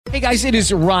Hey guys, it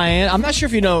is Ryan. I'm not sure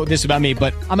if you know this about me,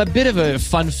 but I'm a bit of a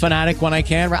fun fanatic when I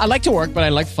can. I like to work, but I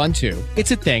like fun too.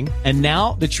 It's a thing. And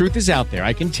now the truth is out there.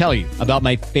 I can tell you about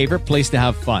my favorite place to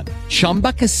have fun.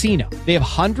 Chumba Casino. They have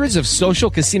hundreds of social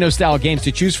casino style games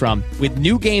to choose from with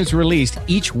new games released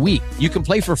each week. You can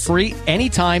play for free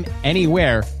anytime,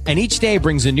 anywhere. And each day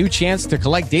brings a new chance to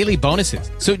collect daily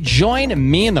bonuses. So join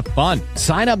me in the fun.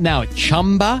 Sign up now at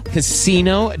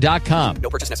ChumbaCasino.com. No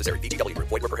purchase necessary. VGW.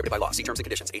 Void where prohibited by law. See terms and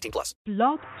conditions. 18 plus.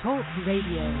 Blog Talk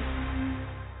Radio.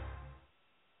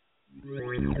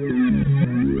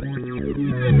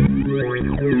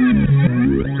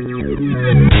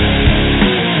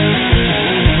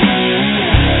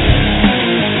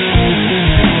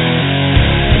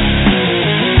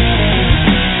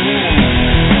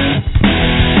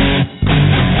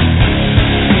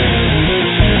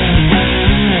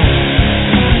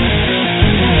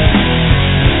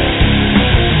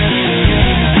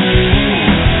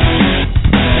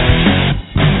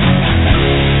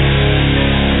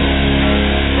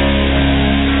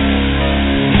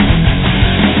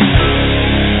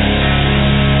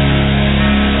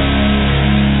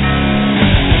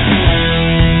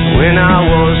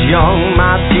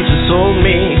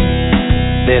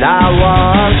 That I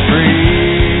was free,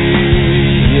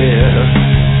 yeah.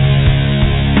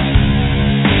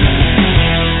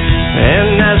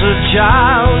 And as a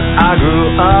child, I grew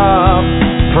up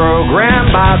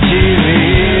programmed by TV,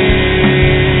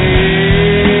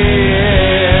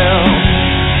 yeah.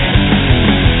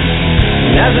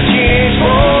 And as a teenage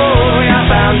boy, I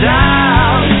found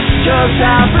out just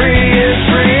how free is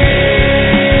free.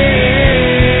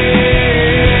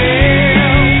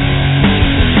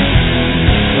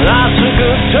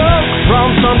 From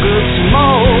some good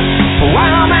smoke,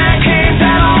 when a man came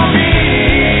down on me,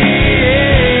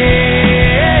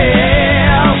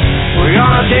 yeah. We're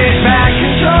gonna take back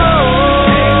control.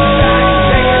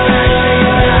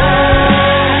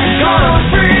 Gonna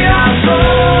free our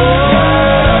soul.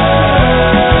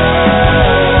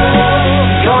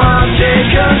 Gonna take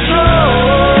control.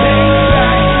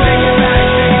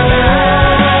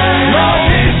 Lord,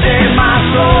 please save my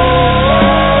soul.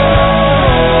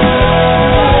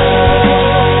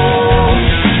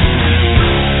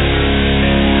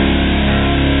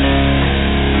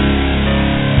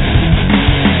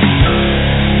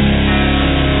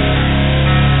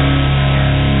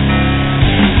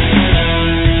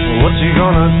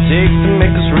 Take to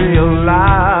make us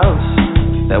realize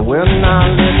that we're not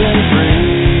living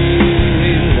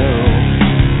free, no.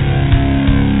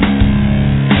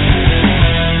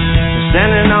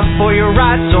 Standing up for your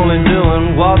rights, only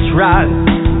doing what's right,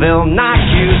 they'll knock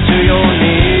you to your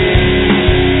knees,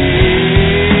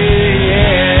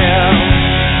 yeah.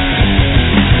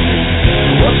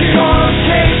 What's it gonna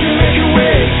take to make you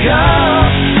wake up?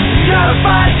 You gotta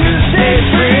fight to stay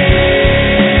free.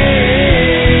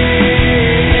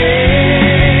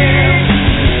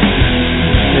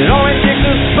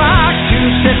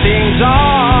 Set things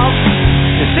off.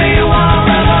 You say you want a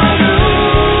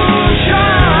revolution,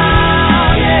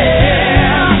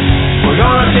 yeah. We're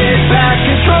gonna take back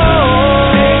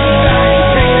control.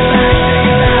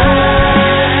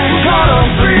 We're gonna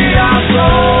free our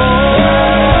soul.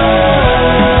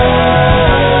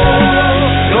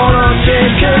 Gonna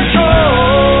take control.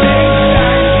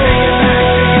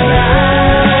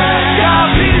 God,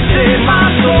 please save my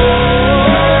soul.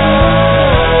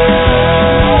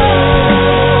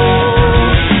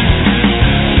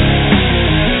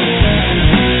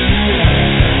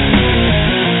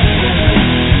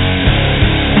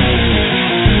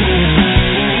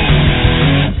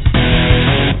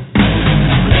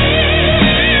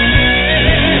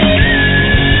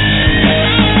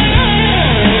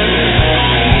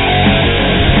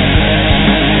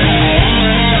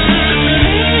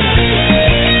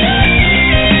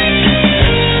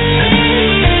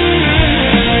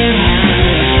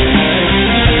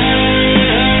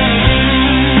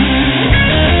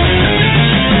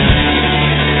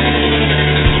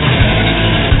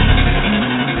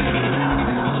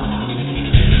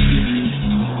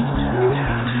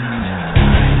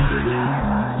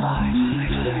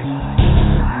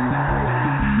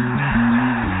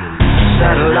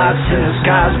 Satellites in the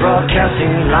skies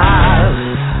broadcasting live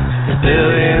to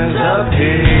billions of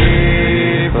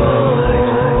people.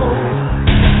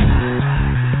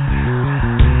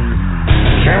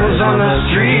 Cameras on the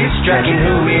streets tracking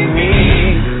who we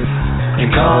meet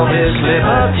and call this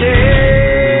liberty.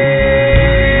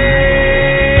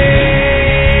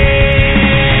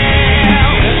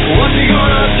 What's it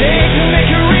gonna take to make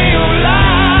you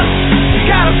realize you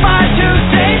gotta fight to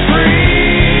stay free?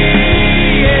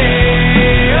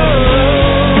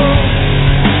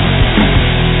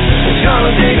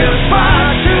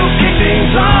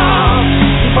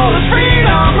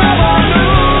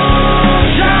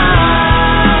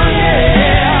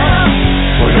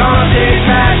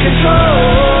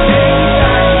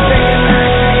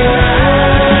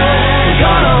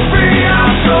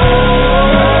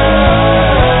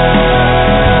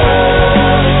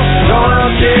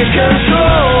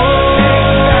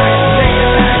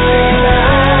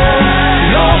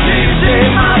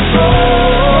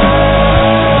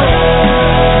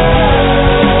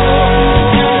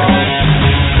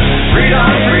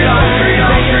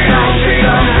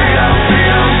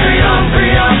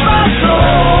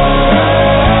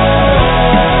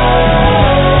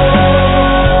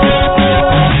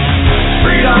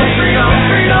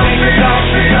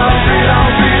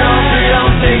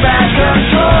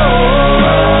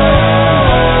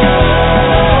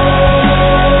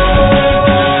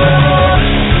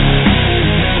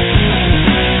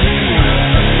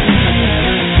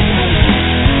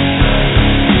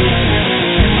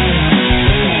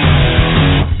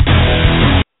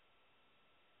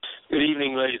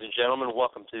 gentlemen,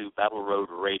 welcome to Battle Road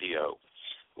Radio.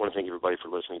 I want to thank everybody for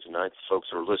listening tonight, the folks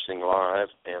who are listening live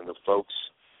and the folks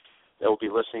that will be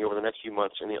listening over the next few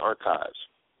months in the archives.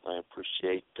 I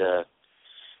appreciate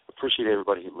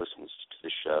everybody who listens to the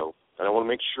show, and I want to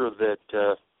make sure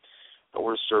that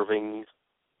we're serving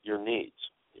your needs.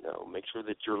 Make sure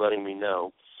that you're letting me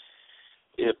know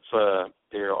if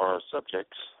there are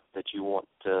subjects that you want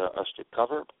us to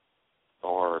cover,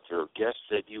 or if there are guests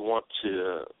that you want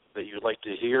that you'd like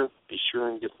to hear. Be sure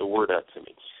and get the word out to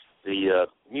me. The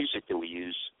music that we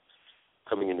use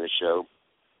coming into the show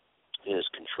is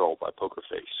controlled by Poker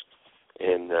Face,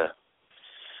 and I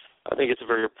think it's a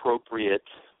very appropriate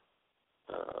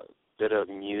bit of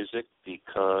music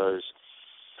because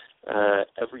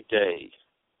every day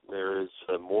there is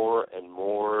more and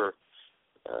more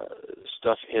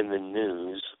stuff in the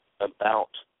news about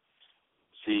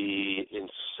the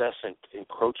incessant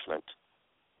encroachment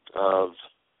of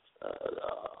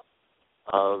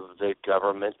the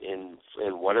government in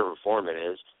whatever form it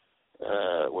is,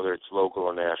 whether it's local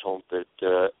or national,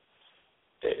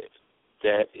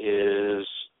 that is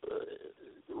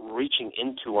reaching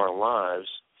into our lives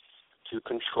to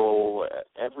control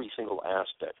every single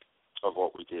aspect of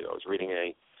what we do. I was reading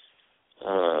a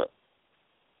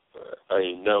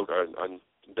note on a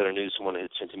bit of news someone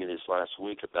had sent to me this last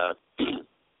week about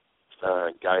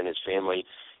a guy and his family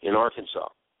in Arkansas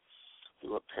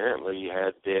who apparently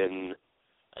had been,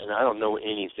 and I don't know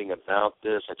anything about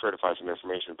this, I tried to find some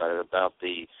information about it, about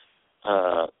the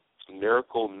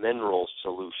miracle mineral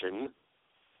solution.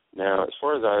 Now, as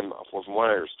far as from what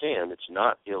I understand, it's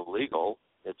not illegal.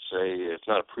 It's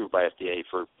not approved by FDA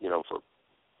for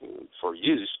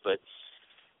use, but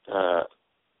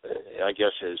I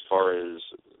guess as far as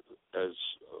a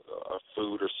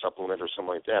food or supplement or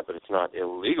something like that, but it's not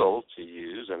illegal to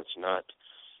use, and it's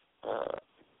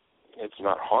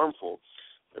not harmful.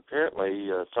 Apparently,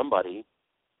 somebody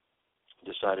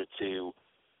decided to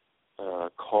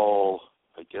call,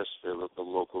 I guess, the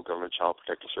local government child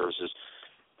protective services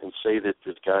and say that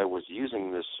this guy was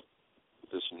using this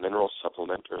mineral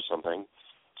supplement or something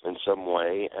in some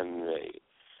way, and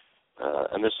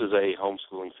this is a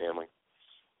homeschooling family,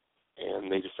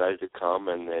 and they decided to come,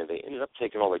 and they ended up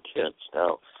taking all the kids.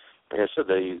 Now, like I said,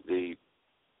 the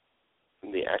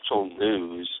actual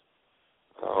news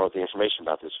or the information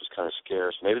about this was kind of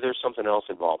scarce. Maybe there's something else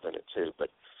involved in it too,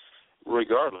 but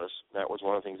regardless, that was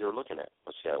one of the things they were looking at.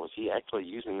 Was he actually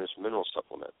using this mineral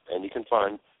supplement? And you can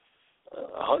find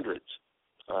hundreds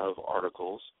of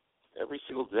articles every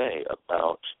single day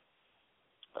about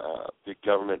the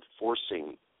government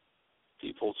forcing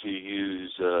people to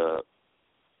use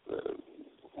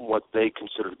what they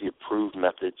consider to be approved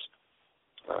methods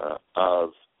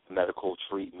of medical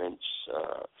treatments,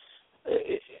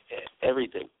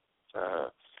 everything.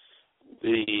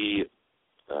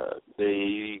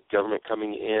 The government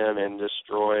coming in and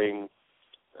destroying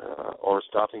or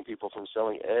stopping people from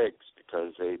selling eggs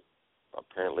because they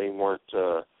apparently weren't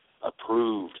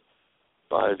approved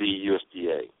by the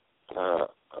USDA,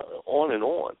 on and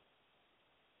on.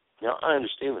 Now, I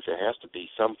understand that there has to be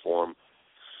some form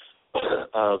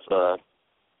of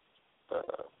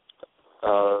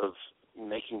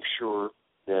making sure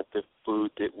that the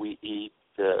food that we eat,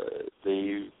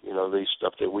 the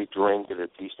stuff that we drink, that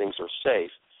these things are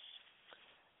safe.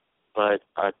 But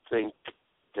I think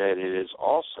that it has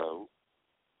also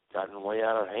gotten way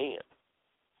out of hand.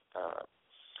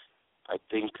 I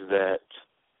think that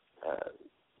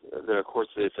of course,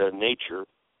 the nature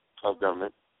of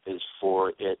government is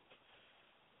for it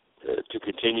to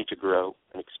continue to grow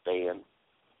and expand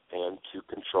and to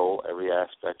control every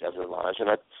aspect of their lives. And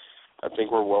I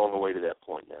think we're well on the way to that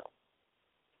point now.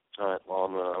 All right, well,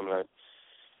 I'm going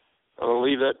to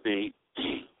leave that be.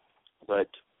 But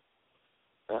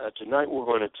tonight we're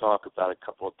going to talk about a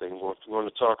couple of things. We're going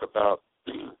to talk about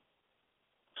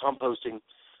composting,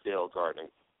 bale gardening.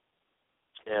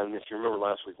 And if you remember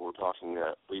last week we were talking,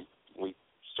 we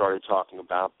started talking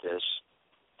about this,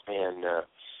 and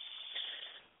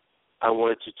I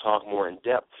wanted to talk more in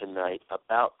depth tonight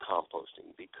about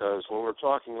composting, because when we were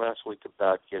talking last week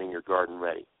about getting your garden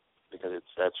ready, because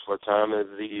that's what time of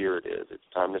the year it is. It's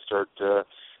time to start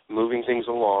moving things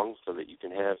along so that you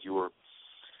can have your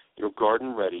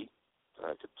garden ready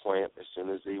to plant as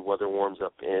soon as the weather warms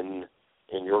up in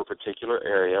your particular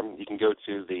area. You can go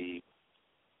to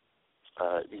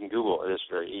you can Google this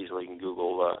very easily. You can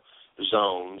Google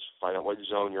zones, find out what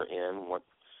zone you're in,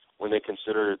 when they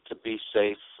consider it to be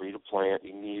safe for you to plant.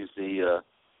 You can use the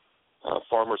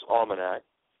Farmer's Almanac,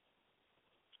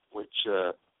 which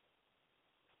I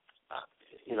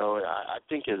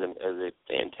think is a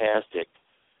fantastic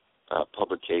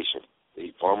publication.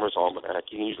 the Farmer's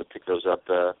Almanac. You can usually pick those up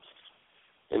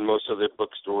in most of the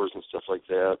bookstores and stuff like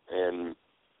that, and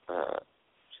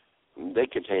they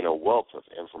contain a wealth of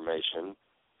information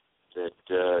that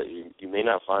you may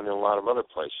not find in a lot of other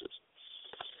places.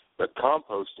 But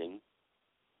composting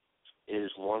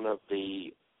is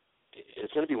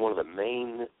it's going to be one of the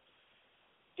main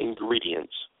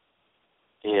ingredients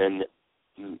in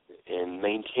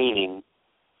maintaining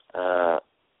a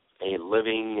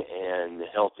living and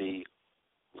healthy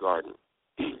garden.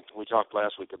 We talked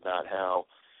last week about how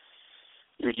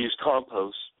you would use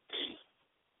compost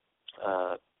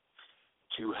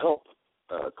to help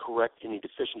correct any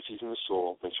deficiencies in the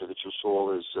soil, make sure that your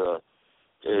soil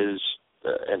is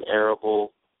an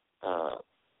arable,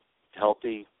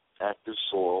 healthy, active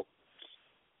soil,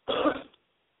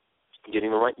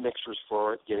 getting the right mixtures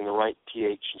for it, getting the right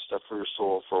pH and stuff for your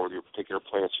soil for your particular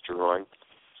plants that you're growing.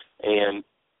 And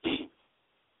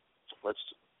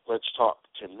let's talk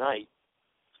tonight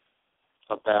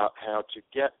about how to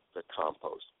get the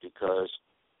compost, because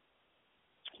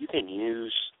you can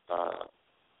use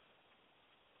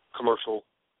commercial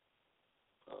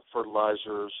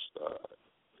fertilizers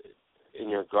in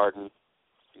your garden.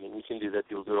 I mean, you can do that.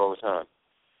 People do it all the time.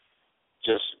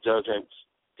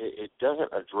 It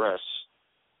doesn't address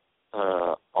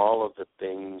all of the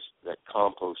things that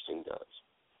composting does.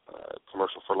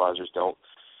 Commercial fertilizers don't.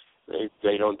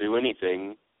 They don't do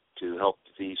anything to help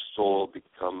the soil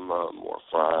become more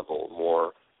friable,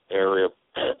 more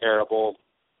arable.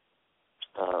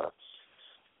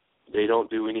 They don't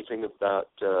do anything about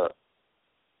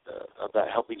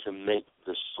helping to make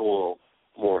the soil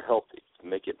more healthy, to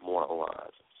make it more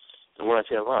alive. And when I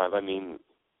say alive, I mean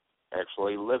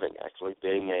actually living, actually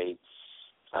being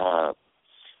a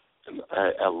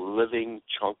living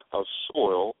chunk of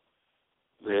soil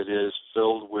that is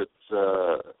filled with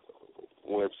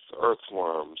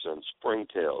earthworms and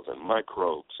springtails and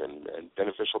microbes and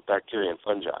beneficial bacteria and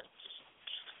fungi.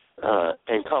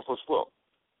 And compost will.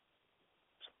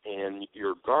 And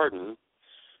your garden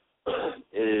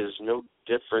is no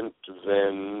different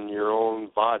than your own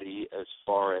body as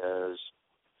far as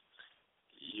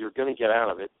you're going to get out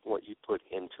of it what you put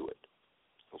into it.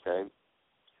 Okay?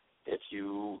 If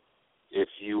you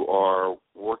are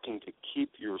working to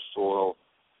keep your soil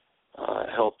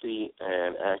healthy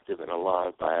and active and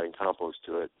alive by adding compost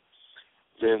to it,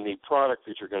 then the product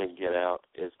that you're going to get out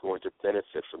is going to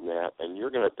benefit from that, and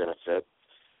you're going to benefit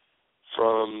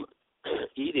from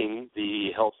eating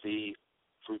the healthy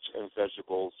fruits and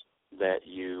vegetables that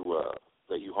you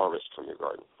harvest from your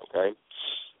garden. Okay.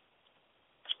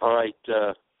 All right.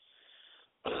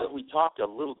 We talked a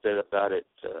little bit about it,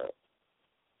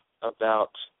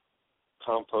 about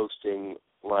composting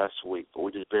last week, but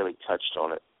we just barely touched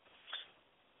on it.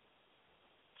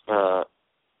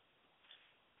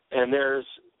 And there's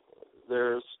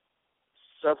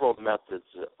several methods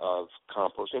of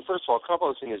composting. First of all,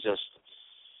 composting is just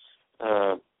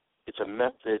it's a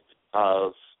method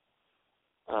of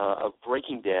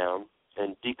breaking down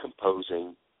and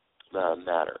decomposing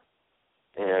matter,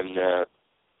 and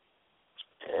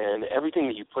everything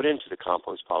that you put into the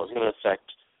compost pile is going to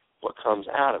affect what comes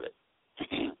out of it,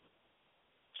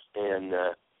 and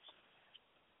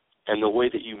the way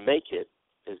that you make it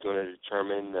is going to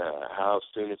determine how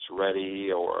soon it's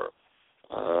ready, or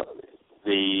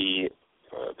the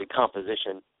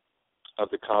composition of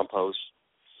the compost.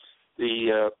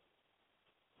 The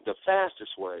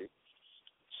fastest way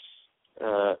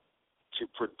to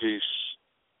produce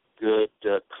good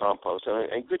compost,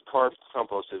 and good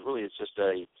compost is really it's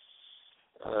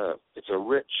a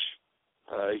rich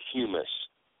humus,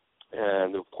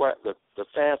 and the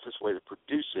fastest way to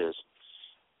produce this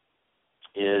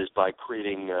is by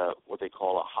creating what they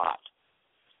call a hot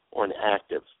or an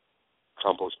active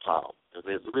compost pile.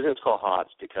 The reason it's called hot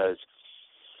is because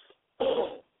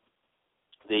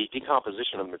the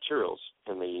decomposition of materials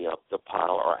in the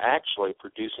pile are actually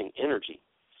producing energy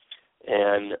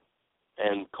and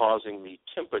causing the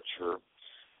temperature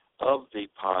of the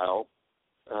pile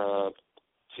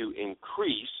to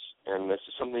increase. And this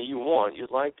is something you want.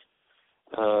 You'd like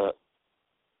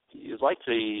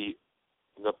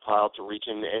the pile to reach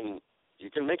in, and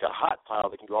you can make a hot pile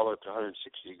that can go all the way up to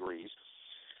 160 degrees.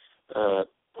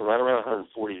 Right around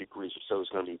 140 degrees or so is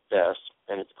going to be best,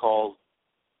 and it's called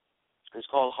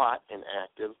hot and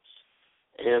active.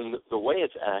 And the way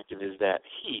it's active is that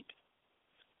heat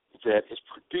that is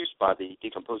produced by the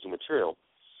decomposing material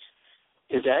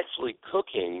is actually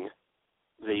cooking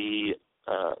the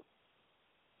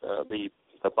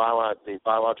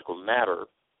biological matter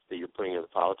that you're putting in the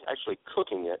pile. It's actually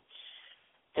cooking it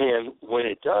And when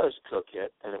it does cook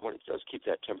it, and when it does keep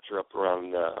that temperature up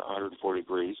around 140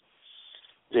 degrees,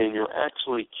 then you're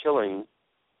actually killing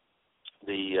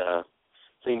the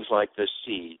things like the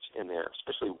seeds in there,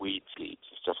 especially weed seeds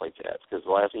and stuff like that. Because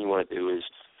the last thing you want to do is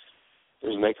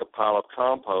make a pile of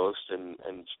compost and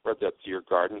spread that to your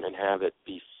garden and have it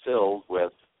be filled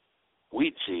with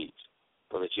weed seeds,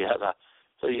 so that you have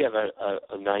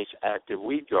a nice active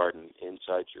weed garden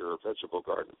inside your vegetable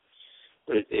garden.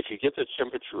 But if you get the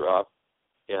temperature up,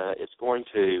 it's going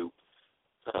to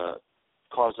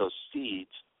cause those seeds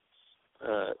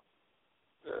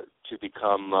to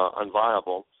become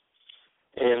unviable,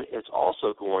 and it's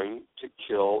also going to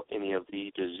kill any of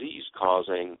the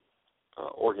disease-causing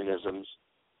organisms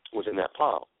within that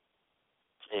pile.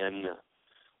 And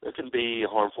there can be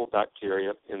harmful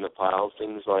bacteria in the pile,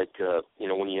 things like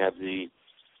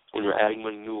when you're adding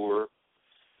manure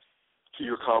to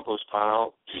your compost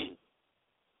pile,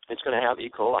 it's going to have E.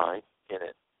 coli in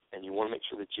it, and you want to make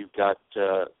sure that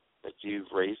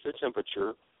you've raised the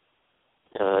temperature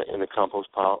in the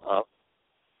compost pile up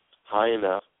high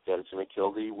enough that it's going to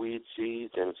kill the weed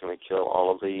seeds and it's going to kill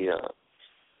all of the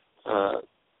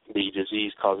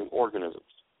disease-causing organisms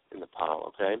in the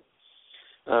pile. Okay,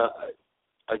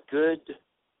 a good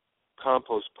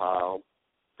compost pile,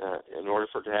 in order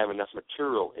for it to have enough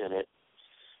material in it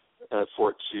for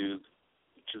it to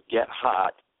get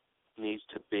hot, needs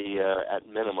to be at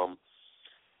minimum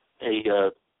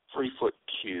a 3-foot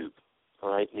cube. All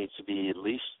right, needs to be at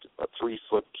least a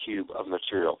 3-foot cube of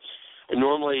material. And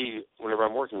normally, whenever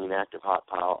I'm working in an active hot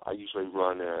pile, I usually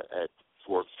run at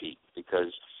 4 feet,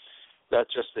 because that's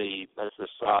the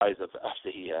size of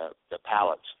the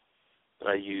pallets that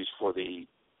I use for the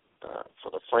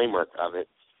framework of it.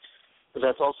 But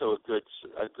that's also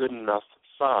a good enough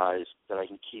size that I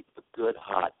can keep a good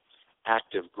hot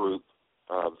active group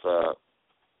of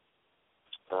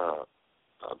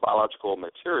biological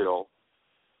material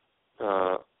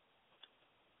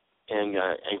and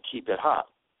keep it hot.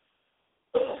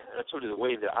 That's sort of the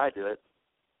way that I do it.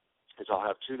 Is I'll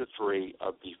have 2 to 3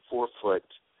 of the 4-foot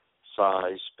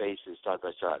size spaces side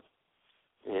by side,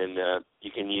 and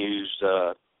you can use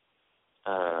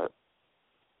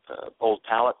old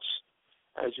pallets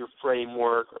as your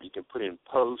framework, or you can put in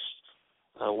posts,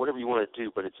 whatever you want to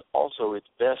do. But it's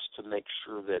best to make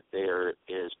sure that there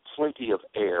is plenty of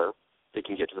air that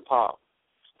can get to the pile,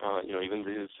 even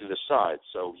through the sides.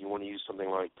 So you want to use something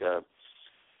like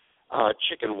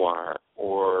chicken wire,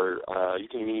 or you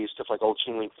can even use stuff like old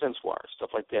chain link fence wire,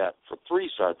 stuff like that, for 3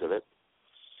 sides of it.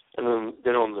 And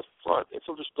then on the front,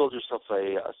 you'll just build yourself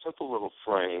a simple little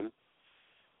frame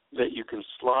that you can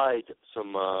slide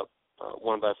some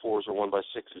 1x4s or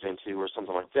 1x6s into, or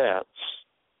something like that,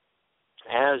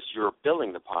 as you're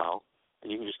building the pile,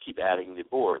 and you can just keep adding the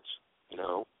boards,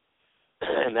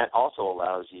 And that also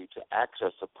allows you to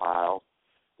access the pile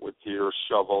with your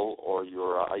shovel or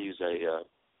I use a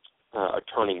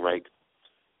turning rake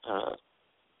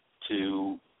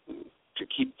to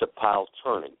keep the pile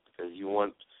turning, because you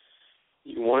want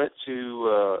it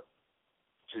to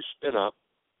spin up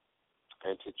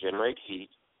and to generate heat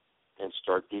and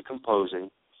start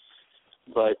decomposing.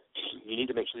 But you need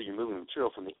to make sure that you're moving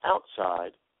material from the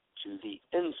outside to the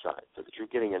inside, so that you're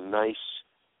getting a nice,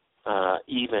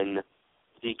 even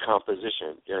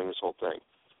decomposition during this whole thing,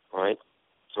 right?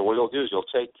 So what you'll do is you'll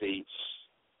take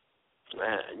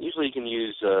and usually you can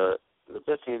use, the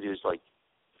best thing to do is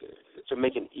to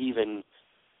make an even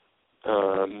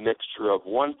mixture of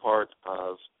 1 part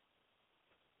of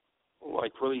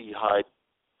really high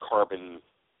carbon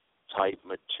type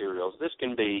materials. This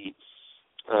can be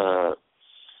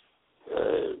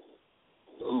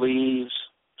leaves,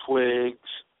 twigs,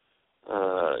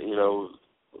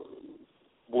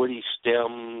 woody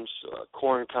stems,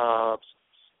 corn cobs.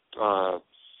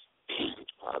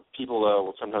 People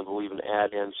will even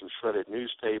add in some shredded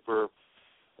newspaper.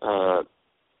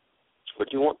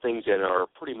 But you want things that are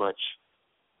pretty much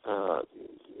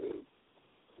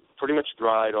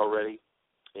dried already,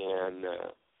 and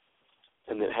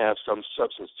that have some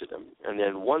substance to them. And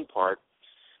then 1 part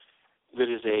that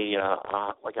is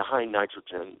like a high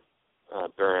nitrogen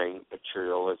bearing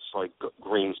material. It's like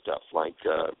green stuff, like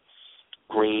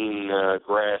green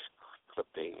grass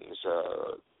clippings,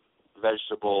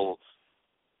 vegetable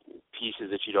pieces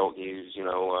that you don't use,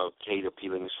 potato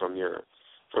peelings from your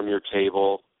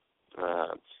table,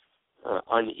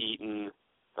 uneaten,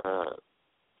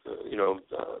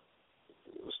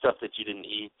 stuff that you didn't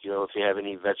eat. If you have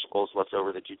any vegetables left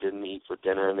over that you didn't eat for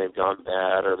dinner and they've gone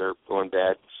bad or they're going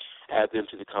bad, add them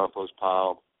to the compost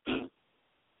pile.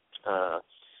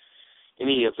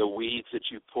 Any of the weeds that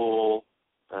you pull,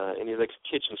 any of the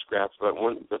kitchen scraps. But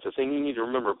the thing you need to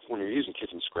remember when you're using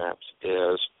kitchen scraps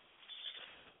is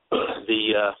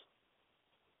that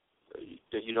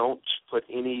you don't put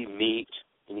any meat,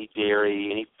 any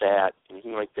dairy, any fat,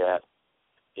 anything like that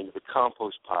into the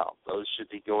compost pile. Those should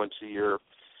be going to your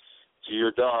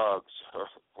dogs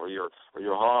or your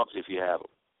hogs if you have them.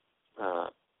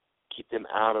 Keep them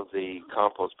out of the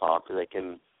compost pile because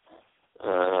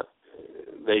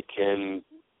they can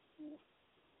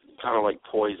kind of like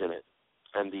poison it,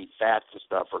 and the fats and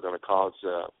stuff are going to cause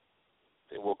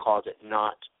it will cause it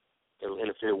not. It will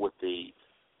interfere with the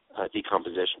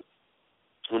decomposition.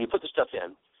 When you put the stuff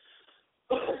in,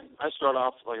 I start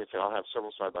off, like I said, I'll have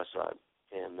several side by side,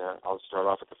 and I'll start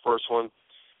off at the first one,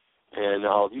 and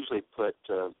I'll usually put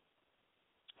the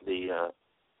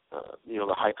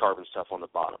high carbon stuff on the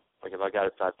bottom. Like if I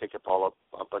pick up a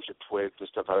bunch of twigs and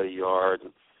stuff out of the yard,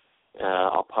 and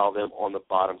I'll pile them on the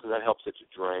bottom because that helps it to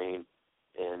drain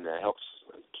and helps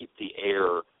keep the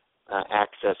air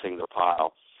accessing the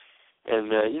pile.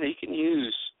 And you can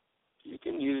use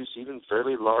even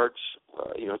fairly large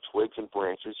twigs and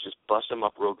branches. Just bust them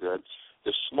up real good.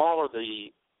 The smaller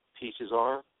the pieces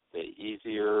are, the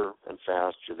easier and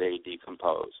faster they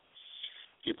decompose.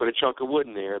 If you put a chunk of wood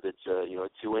in there that's a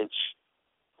 2-inch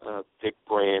thick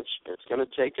branch, it's going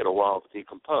to take it a while to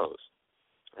decompose.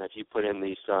 And if you put in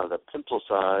the pencil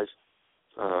size,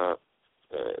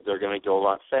 they're going to go a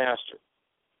lot faster.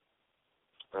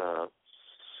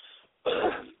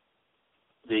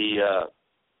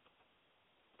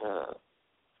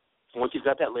 Once you've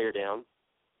got that layer down,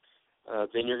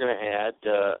 then you're going to add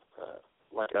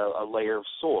like a layer of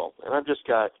soil. And I've just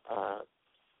got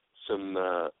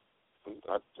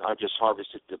I've just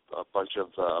harvested a bunch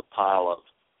of pile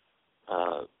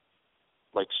of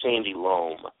like sandy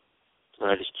loam,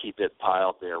 and I just keep it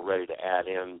piled there, ready to add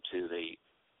into the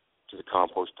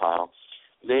compost pile.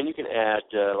 Then you can add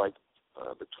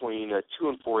between 2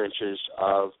 and 4 inches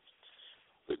of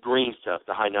the green stuff,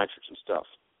 the high nitrogen stuff,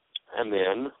 and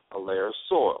then a layer of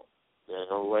soil, then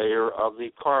a layer of the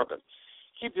carbon.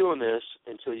 Keep doing this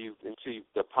until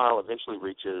the pile eventually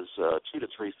reaches 2 to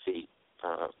 3 feet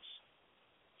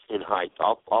in height,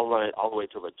 all the way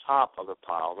to the top of the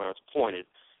pile. Now it's pointed,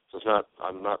 so it's not.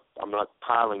 I'm not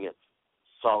piling it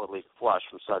solidly flush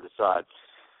from side to side.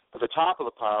 But the top of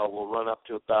the pile will run up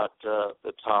to about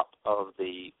the top of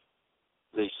the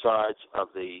sides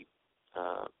of the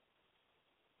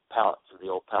pallets, of the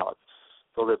old pallets.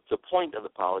 So the point of the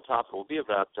pile, the top, will be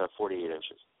about 48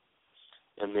 inches.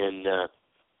 And then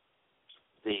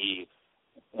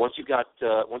once you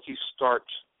start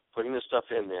putting the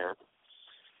stuff in there,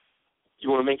 you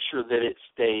want to make sure that it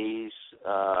stays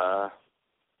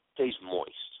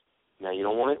moist. Now you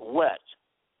don't want it wet.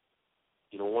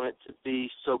 You don't want it to be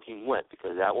soaking wet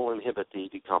because that will inhibit the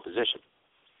decomposition.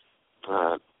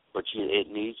 But it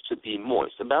needs to be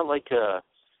moist, about like a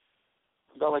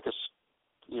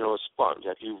sponge.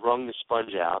 After you wrung the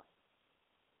sponge out,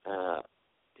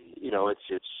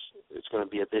 it's going to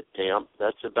be a bit damp.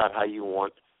 That's about how you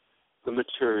want the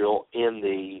material in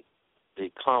the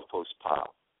compost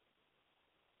pile.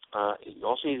 You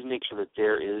also need to make sure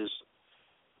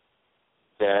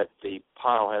that the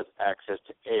pile has access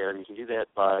to air, and you can do that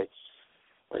by,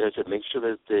 like I said, make sure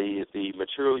that the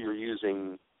material you're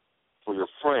using for your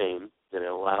frame, that it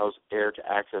allows air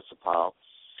to access the pile.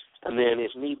 And then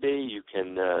if need be, you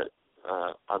can,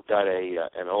 I've got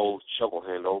an old shovel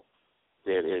handle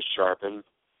that is sharpened,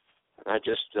 and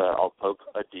I'll poke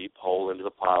a deep hole into the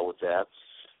pile with that.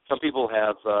 Some people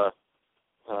have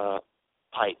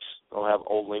pipes. They'll have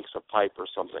old links of pipe or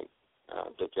something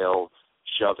that they'll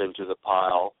shove into the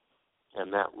pile,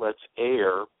 and that lets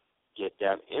air get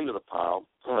down into the pile,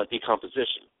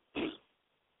 decomposition.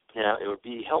 Now, it would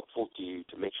be helpful to you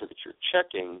to make sure that you're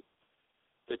checking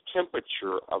the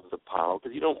temperature of the pile,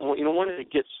 because you don't want it to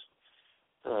get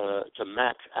to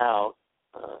max out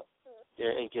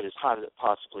and get as hot as it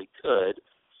possibly could,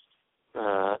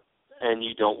 and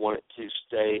you don't want it to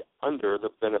stay under the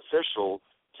beneficial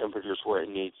temperatures where it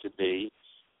needs to be,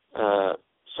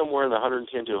 somewhere in the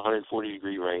 110 to 140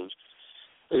 degree range.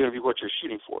 They're going to be what you're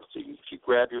shooting for. So if you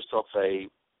grab yourself a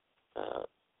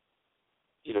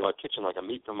kitchen, like a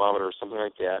meat thermometer or something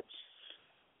like that,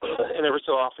 and every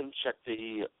so often check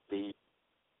the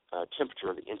temperature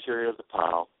of the interior of the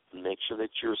pile and make sure that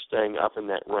you're staying up in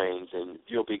that range, and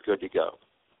you'll be good to go.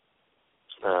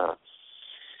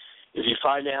 If you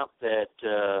find out that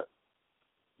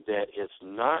it's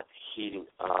not heating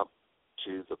up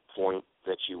to the point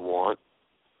that you want,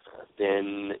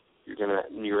 then you're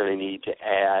gonna need to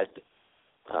add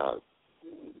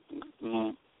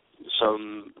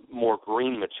some more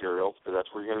green material, because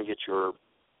that's where you're going to get your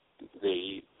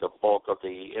the bulk of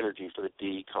the energy for the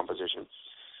decomposition.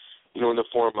 In the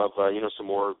form of some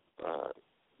more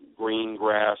green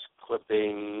grass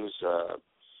clippings,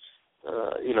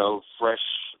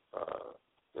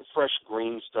 fresh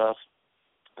green stuff,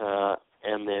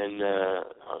 and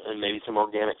maybe some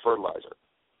organic fertilizer,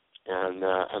 and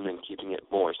then keeping it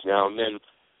moist. Now and then,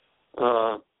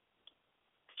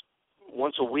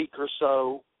 once a week or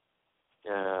so,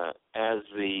 as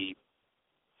the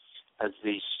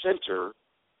center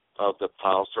of the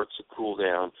pile starts to cool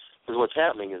down, because what's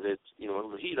happening is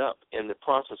it'll heat up in the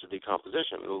process of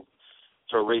decomposition. It'll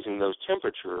start raising those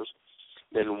temperatures.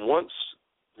 Then once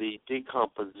the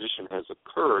decomposition has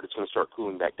occurred, it's going to start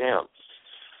cooling back down.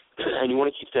 And you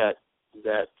want to keep that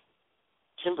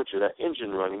temperature, that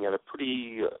engine running at a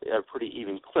pretty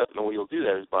even clip. And the way you'll do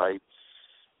that is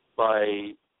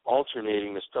by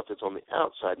alternating the stuff that's on the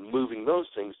outside, moving those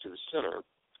things to the center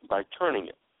by turning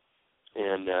it.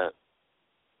 And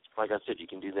like I said, you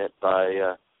can do that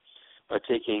by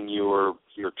taking your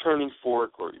turning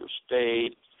fork or your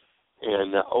spade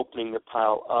and opening the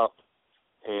pile up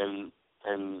and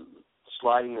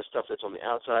sliding the stuff that's on the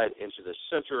outside into the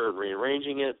center and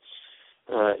rearranging it.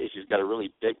 If you've got a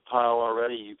really big pile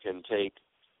already, you can take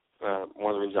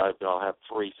one of the reasons I'll have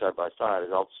three side by side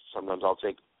is sometimes I'll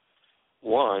take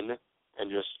one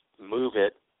and just move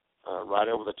it right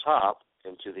over the top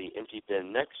into the empty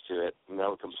bin next to it, and that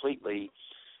will completely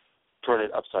turn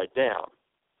it upside down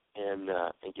and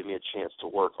give me a chance to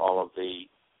work all of the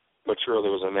material that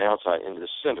was on the outside into the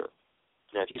center.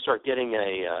 Now, if you start getting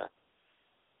a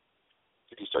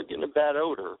bad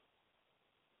odor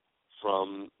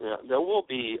from, there will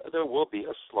be a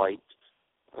slight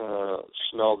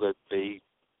smell that the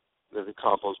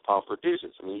compost pile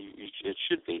produces. I mean, it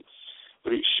should be,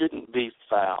 but it shouldn't be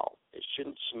foul. It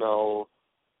shouldn't smell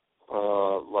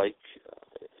like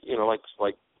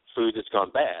food that's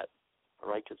gone bad. All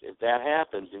right, because if that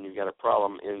happens, then you've got a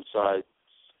problem inside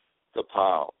the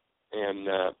pile. And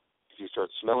if you start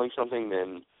smelling something,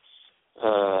 then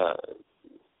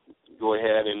go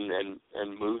ahead and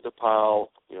move the pile.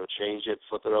 Change it,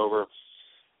 flip it over,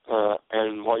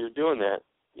 and while you're doing that,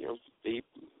 be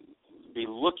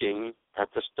looking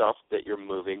at the stuff that you're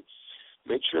moving.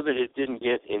 Make sure that it didn't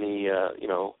get any a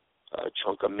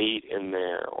chunk of meat in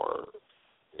there, or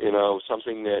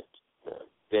something that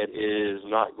is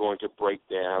not going to break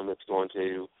down. That's going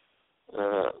to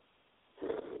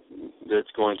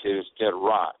instead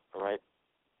rot. All right.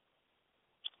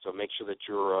 So make sure that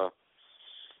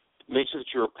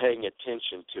you're paying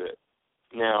attention to it.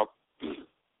 Now,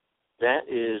 that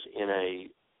is in a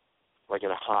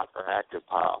hot or active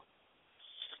pile.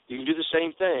 You can do the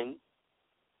same thing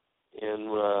in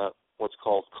what's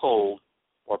called cold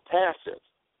or passive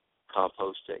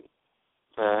composting.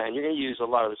 And you're going to use a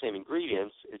lot of the same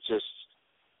ingredients. It's just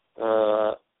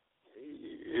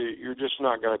you're just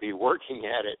not going to be working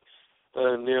at it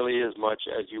nearly as much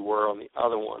as you were on the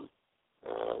other one.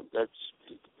 That's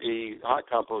the hot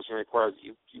composting requires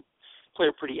you play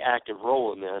a pretty active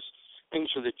role in this, making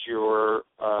sure that you're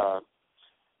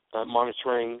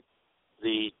monitoring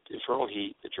the internal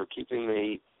heat, that you're keeping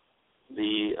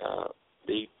the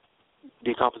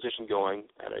decomposition going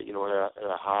at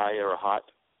a high or a hot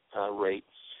rate,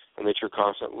 and that you're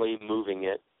constantly moving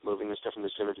the stuff from the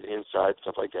center to the inside,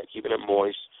 stuff like that, keeping it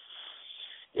moist.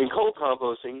 In cold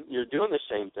composting, you're doing the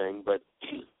same thing, but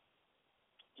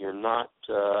you're not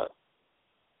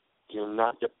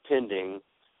depending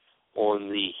on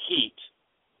the heat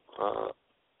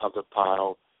of the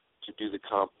pile to do the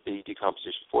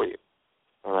decomposition for you.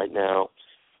 All right, now,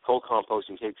 cold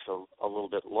composting takes a little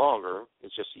bit longer.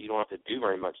 It's just you don't have to do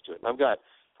very much to it. And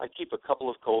I keep a couple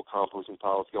of cold composting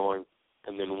piles going,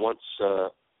 and then once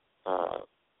the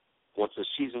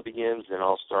season begins, then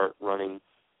I'll start running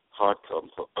hot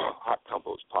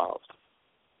compost piles.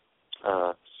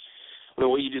 The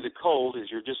way you do the cold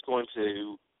is you're going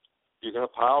to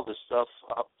pile the stuff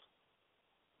up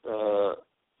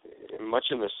much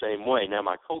in the same way. Now,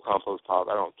 my cold compost piles,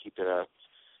 I don't keep it in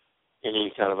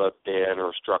any kind of a bin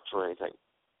or structure or anything.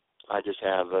 I just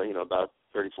have about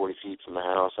 30, 40 feet from the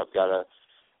house. I've got a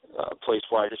place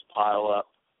where I just pile up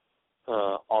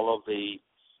all of the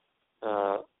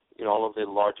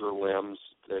larger limbs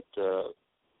that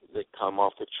come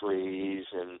off the trees,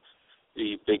 and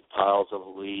the big piles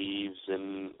of leaves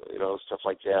and stuff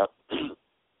like that.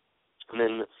 And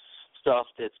then stuff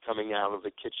that's coming out of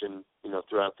the kitchen,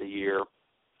 throughout the year.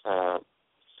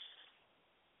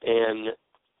 And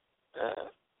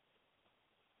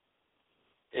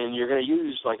you're going to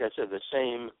use, like I said, the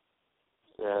same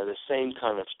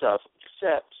kind of stuff,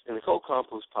 except in the cold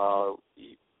compost pile,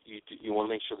 you want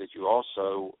to make sure that you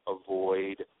also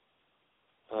avoid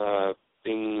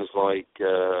things like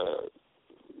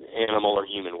animal or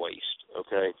human waste.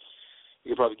 Okay,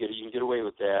 you can get away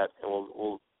with that, and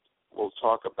we'll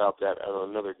talk about that on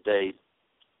another day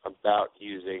about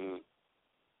using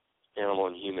animal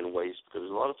and human waste, because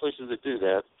there's a lot of places that do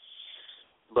that.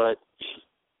 But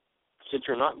since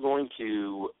you're not going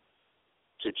to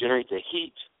generate the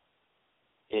heat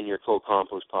in your cold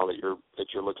compost pile that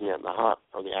you're looking at in the hot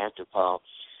or the active pile,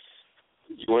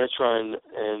 you want to try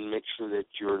and make sure that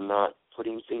you're not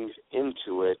putting things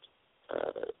into it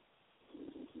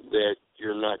that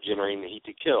you're not generating the heat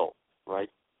to kill, right?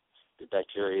 The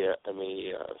bacteria and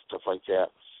the stuff like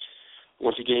that.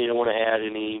 Once again, you don't want to add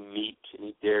any meat,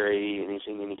 any dairy,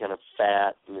 anything, any kind of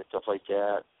fat and stuff like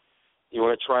that. You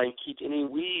want to try and keep any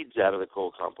weeds out of the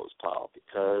cold compost pile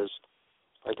because,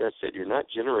 like I said, you're not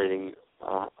generating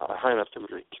a high enough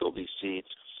temperature to kill these seeds.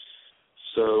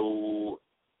 So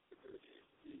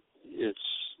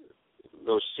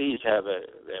those seeds have a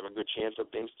good chance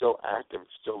of being still active,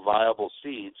 still viable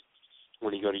seeds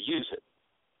when you go to use it.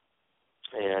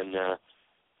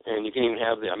 And you can even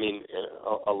have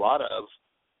a lot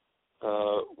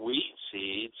of wheat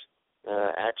seeds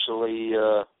actually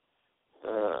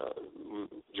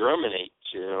germinate,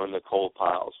 in the cold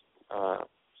piles.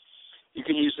 You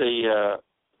can use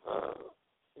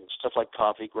stuff like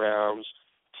coffee grounds,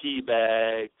 tea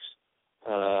bags,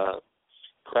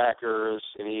 crackers,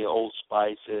 any old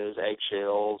spices,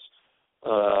 eggshells,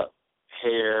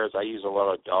 hairs. I use a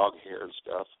lot of dog hair and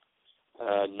stuff.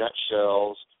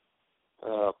 Nutshells,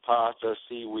 pasta,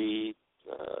 seaweed,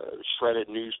 shredded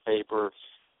newspaper,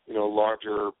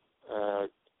 larger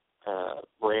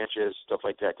branches, stuff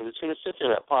like that, because it's going to sit in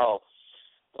that pile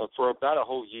for about a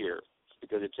whole year,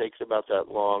 because it takes about that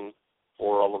long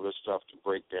for all of this stuff to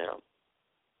break down.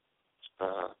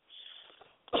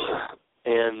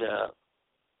 And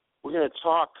we're going to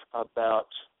talk about,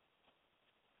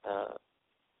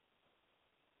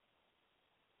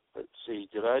 let's see,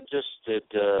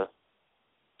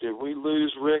 did we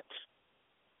lose Rick?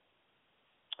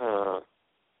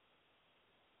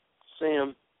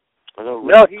 Sam? I know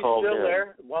Rick No, he's called still in.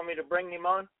 there. Want me to bring him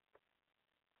on?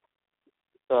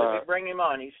 Let me bring him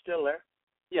on. He's still there.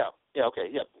 Yeah, okay,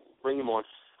 yeah, bring him on.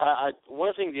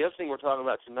 The other thing we're talking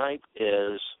about tonight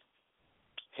is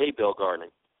hay bale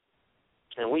gardening.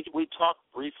 And we talked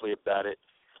briefly about it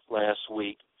last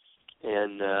week,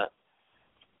 and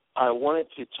I wanted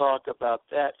to talk about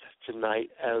that tonight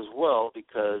as well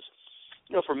because,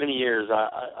 for many years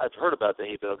I've heard about the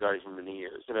hay bale gardening for many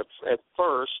years. And at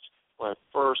first, when I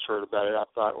first heard about it, I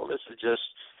thought, well, this is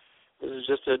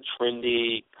just a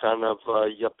trendy kind of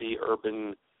yuppie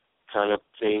urban kind of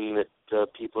thing that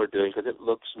people are doing because it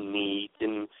looks neat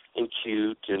and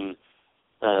cute and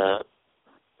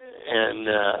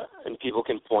people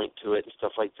can point to it and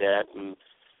stuff like that. And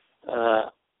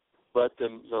but the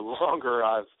longer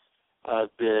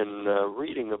I've been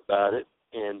reading about it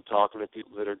and talking to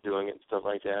people that are doing it and stuff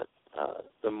like that,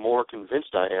 the more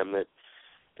convinced I am that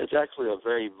it's actually a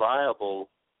very viable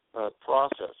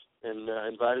process. And I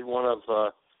invited one of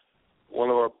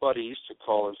our buddies to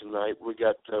call in tonight. We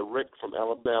got Rick from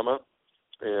Alabama,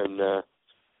 and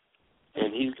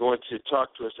he's going to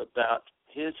talk to us about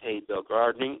his hay bale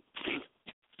gardening.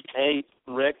 Hey,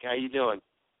 Rick, how you doing?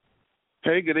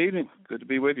 Hey, good evening. Good to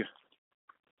be with you.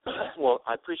 Well,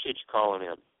 I appreciate you calling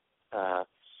in.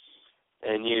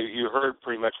 And you heard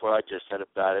pretty much what I just said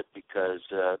about it because,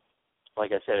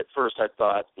 like I said, at first I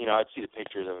thought, I'd see the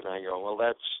pictures of it and I go, well,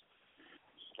 that's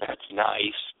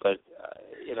nice, but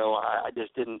I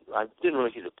didn't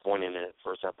really see the point in it at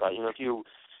first. I thought, if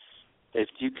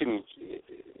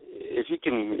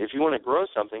you want to grow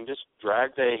something, just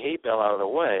drag the hay bale out of the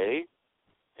way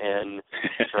and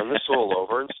turn the soil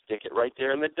over and stick it right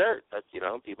there in the dirt. That's,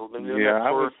 people have been doing that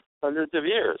for hundreds of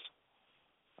years.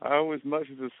 I was much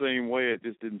the same way. It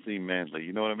just didn't seem manly.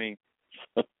 You know what I mean?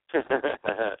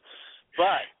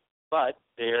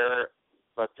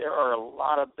 But there are a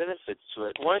lot of benefits to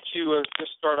it. Why don't you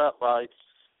just start out by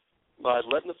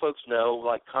letting the folks know,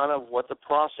 like, kind of what the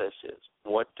process is,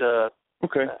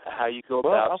 how you go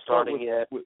about starting it.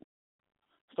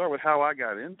 Start with how I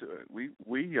got into it. We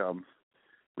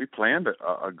planned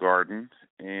a garden,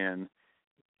 and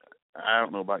I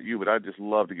don't know about you, but I just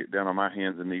love to get down on my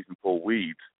hands and knees and pull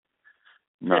weeds.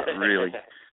 Not really.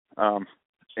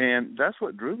 And that's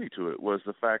what drew me to it, was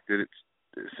the fact that it's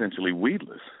essentially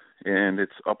weedless. And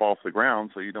it's up off the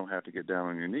ground, so you don't have to get down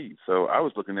on your knees. So I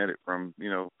was looking at it from,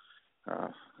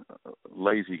 a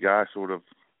lazy guy sort of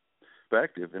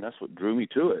perspective, and that's what drew me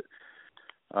to it.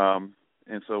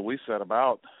 And so we set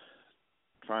about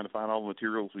trying to find all the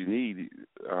materials we need,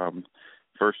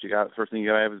 first thing you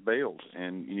got to have is bales,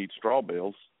 and you need straw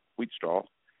bales, wheat straw.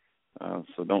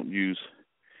 So don't use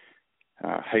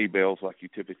hay bales like you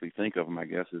typically think of them. I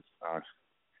guess it's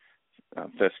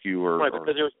fescue or right. But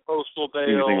there's coastal bales,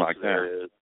 anything like that.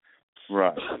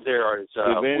 Right. There is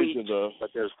wheat, but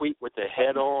there's wheat with the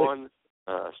head on,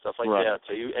 stuff like right. that.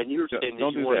 So you saying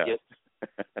that you want to get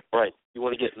right. You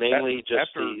want to get mainly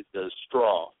the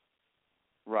straw.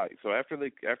 Right. So after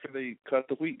they cut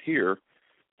the wheat here,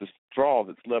 the straw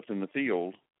that's left in the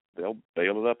field, they'll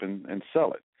bale it up and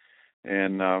sell it.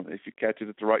 And if you catch it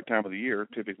at the right time of the year,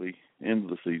 typically end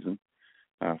of the season,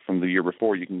 from the year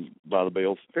before, you can buy the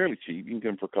bales fairly cheap. You can get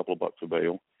them for a couple of bucks a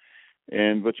bale.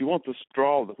 But you want the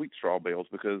wheat straw bales,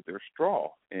 because they're straw,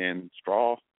 and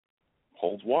straw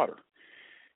holds water.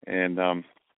 And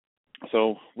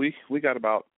so we got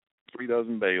about 3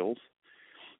 dozen bales,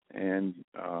 and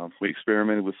we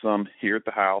experimented with some here at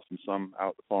the house and some out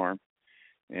at the farm.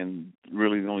 And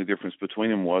really the only difference between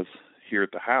them was here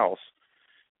at the house,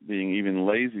 being even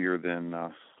lazier than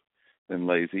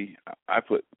lazy, I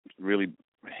put really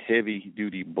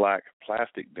heavy-duty black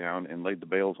plastic down and laid the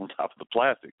bales on top of the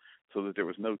plastic so that there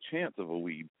was no chance of a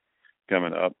weed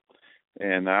coming up.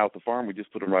 And out at the farm, we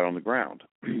just put them right on the ground.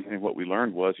 And what we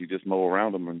learned was you just mow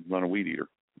around them and run a weed eater,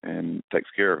 and it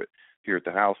takes care of it. Here at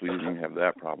the house, we didn't even have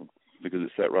that problem because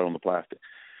it's set right on the plastic.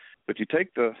 But you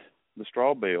take the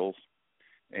straw bales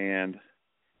and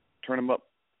turn them up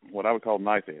what I would call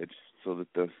knife edge, so that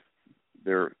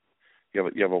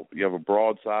you have a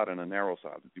broad side and a narrow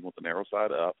side. If you want the narrow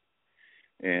side up,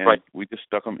 and right. We just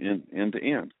stuck them end to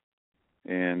end,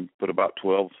 and put about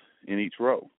 12 in each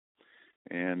row,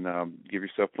 and give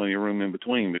yourself plenty of room in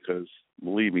between, because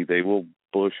believe me, they will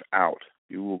bush out.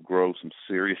 You will grow some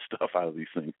serious stuff out of these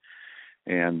things,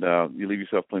 and you leave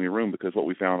yourself plenty of room, because what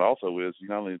we found also is you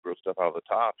not only grow stuff out of the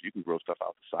top, you can grow stuff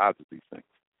out the sides of these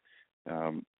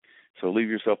things. So leave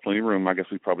yourself plenty of room. I guess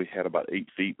we probably had about 8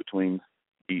 feet between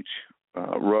each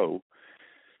row.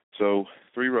 So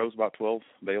 3 rows, about 12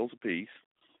 bales apiece,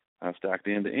 stacked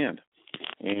end to end.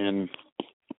 And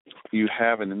you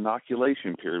have an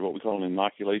inoculation period, what we call an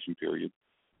inoculation period,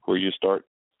 where you start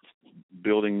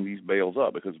building these bales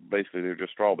up, because basically they're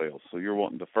just straw bales. So you're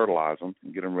wanting to fertilize them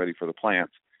and get them ready for the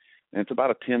plants. And it's about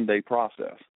a 10-day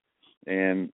process.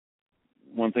 And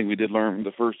one thing we did learn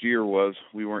the first year was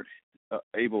we weren't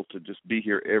able to just be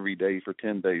here every day for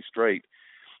 10 days straight,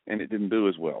 and it didn't do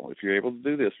as well. If you're able to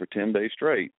do this for 10 days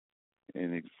straight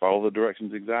and you follow the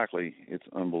directions exactly, it's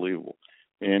unbelievable.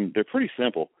 And they're pretty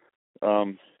simple.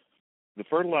 The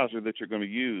fertilizer that you're going to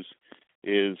use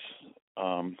is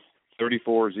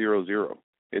 3400.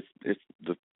 It's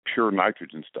the pure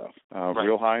nitrogen stuff, right.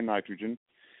 Real high nitrogen.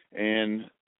 And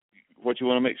what you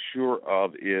want to make sure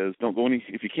of is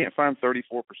if you can't find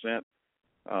 34%,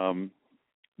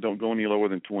 don't go any lower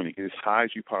than 20. Get as high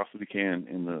as you possibly can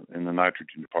in the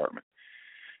nitrogen department.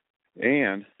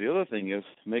 And the other thing is,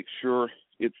 make sure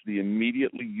it's the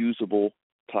immediately usable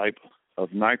type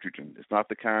of nitrogen. It's not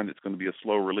the kind that's going to be a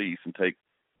slow release and take,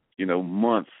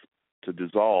 months to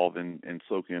dissolve and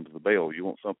soak into the bale. You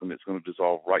want something that's going to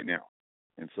dissolve right now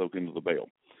and soak into the bale.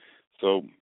 So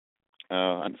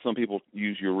and some people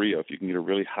use urea. If you can get a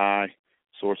really high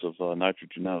source of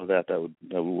nitrogen out of that would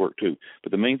work too.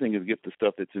 But the main thing is get the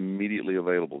stuff that's immediately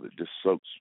available that just soaks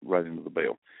right into the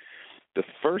bale. The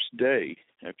first day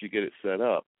after you get it set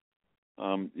up,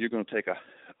 you're going to take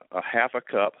a half a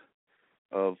cup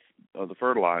of the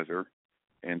fertilizer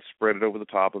and spread it over the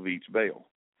top of each bale,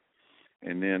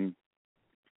 and then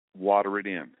water it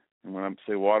in. And when I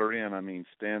say water in, I mean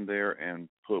stand there and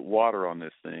put water on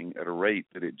this thing at a rate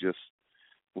that it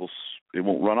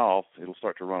won't run off. It'll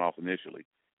start to run off initially.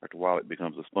 After a while, it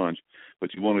becomes a sponge.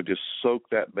 But you want to just soak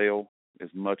that bale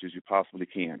as much as you possibly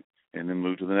can, and then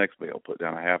move to the next bale. Put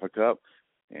down a half a cup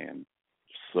and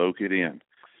soak it in.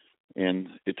 And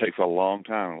it takes a long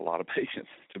time and a lot of patience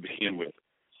to begin with.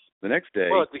 The next day...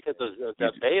 Well, because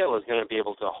the bale is going to be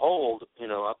able to hold,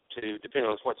 up to, depending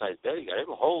on what size bale you got, it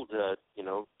will hold,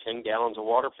 10 gallons of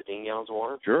water, 15 gallons of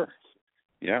water. Sure.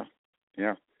 Yeah.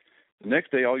 The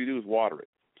next day, all you do is water it.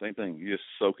 Same thing. You just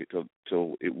soak it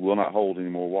till it will not hold any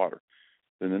more water.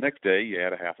 Then the next day, you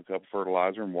add a half a cup of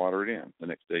fertilizer and water it in. The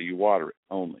next day, you water it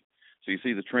only. So you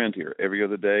see the trend here. Every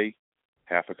other day,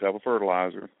 half a cup of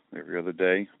fertilizer. Every other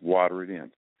day, water it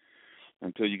in.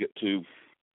 Until you get to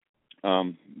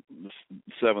the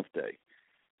 7th day.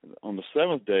 On the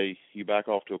 7th day, you back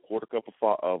off to a quarter cup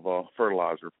of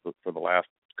fertilizer for the last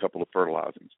couple of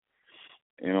fertilizings.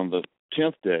 And on the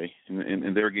 10th day,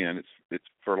 and there again, it's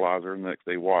fertilizer, and the next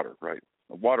day water, right?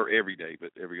 Water every day,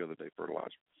 but every other day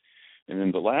fertilizer. And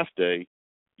then the last day,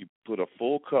 you put a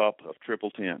full cup of triple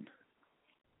 10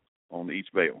 on each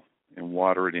bale and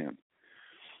water it in.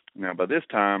 Now, by this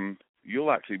time,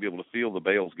 you'll actually be able to feel the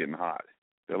bales getting hot.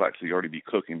 They'll actually already be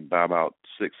cooking by about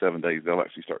 6-7 days. They'll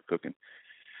actually start cooking.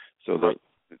 So the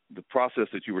process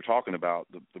that you were talking about,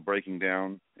 the breaking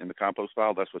down in the compost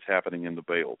pile, that's what's happening in the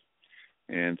bales.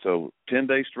 And so 10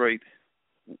 days straight,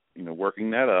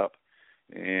 working that up,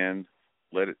 and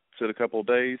let it sit a couple of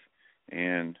days,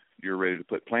 and you're ready to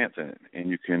put plants in it. And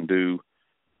you can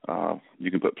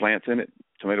put plants in it,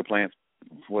 tomato plants,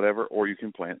 whatever, or you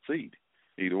can plant seed.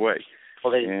 Either way.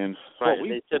 Well, I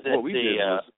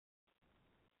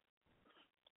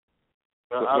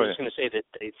was just going to say that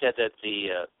they said that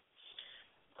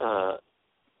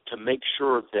to make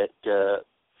sure that,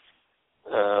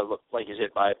 like you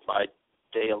said, by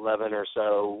day 11 or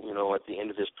so, at the end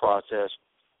of this process,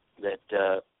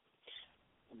 that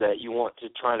you want to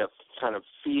try to kind of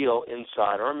feel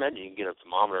inside, or maybe you can get a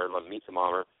thermometer, a meat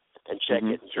thermometer, and check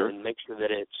it, and make sure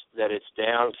that it's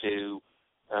down to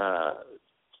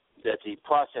that the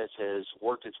process has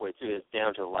worked its way through. It's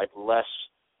down to like less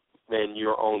than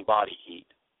your own body heat.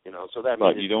 So that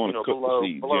means you don't want to cook below the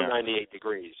seeds, 98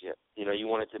 degrees. Yeah, you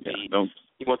want it to be.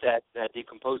 You want that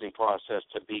decomposing process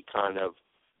to be kind of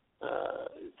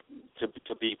to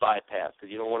be bypassed, because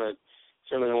you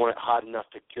certainly don't want it hot enough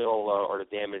to kill or to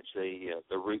damage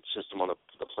the root system on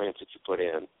the plants that you put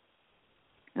in.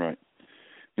 Right,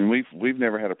 and we've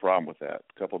never had a problem with that.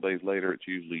 A couple of days later, it's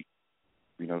usually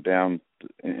down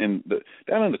in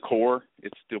the core.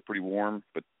 It's still pretty warm,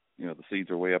 but the seeds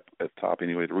are way up at the top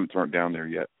anyway. The roots aren't down there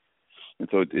yet, and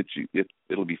so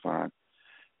it'll be fine.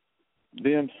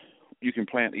 Then you can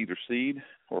plant either seed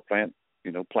or plant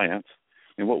plants.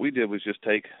 And what we did was just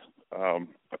take a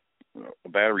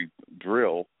battery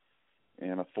drill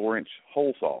and a 4-inch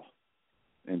hole saw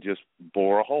and just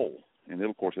bore a hole. And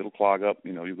it'll clog up.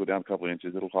 You go down a couple of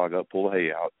inches, it'll clog up. Pull the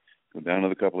hay out, go down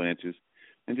another couple of inches,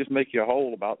 and just make you a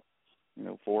hole about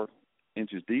 4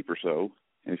 inches deep or so.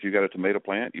 And if you got a tomato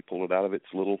plant, you pull it out of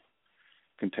its little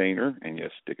container and you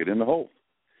stick it in the hole,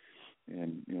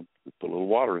 and put a little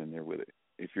water in there with it.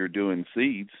 If you're doing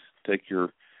seeds, take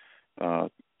your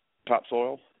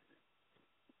topsoil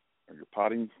or your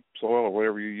potting soil or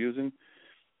whatever you're using,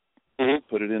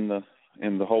 put it in the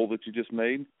hole that you just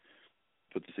made.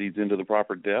 Put the seeds into the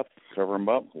proper depth, cover them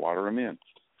up, water them in,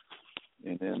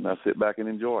 and then sit back and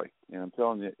enjoy. And I'm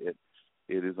telling you, it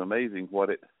is amazing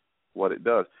what it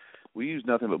does. We use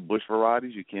nothing but bush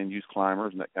varieties. You can use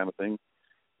climbers and that kind of thing.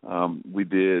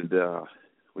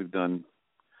 We've done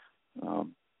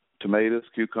tomatoes,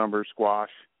 cucumbers,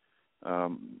 squash.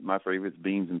 My favorite is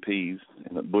beans and peas,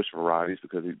 and the bush varieties,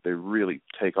 because they really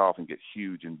take off and get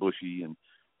huge and bushy. And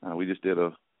we just did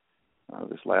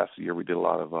this last year we did a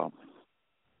lot of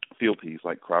field peas,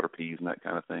 like Crowder peas and that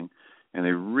kind of thing, and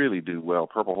they really do well.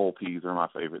 Purple whole peas are my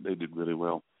favorite. They did really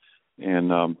well. And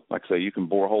like I say, you can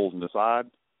bore holes in the side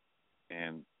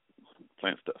and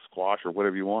plant squash or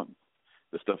whatever you want.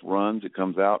 The stuff runs, it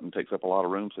comes out and takes up a lot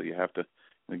of room, so you have to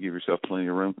give yourself plenty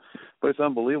of room. But it's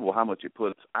unbelievable how much it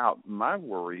puts out. My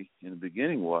worry in the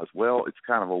beginning was, it's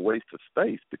kind of a waste of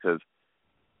space, because,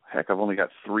 heck, I've only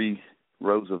got 3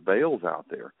 rows of bales out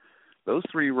there. Those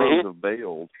 3 rows of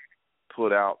bales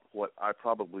put out what I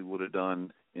probably would have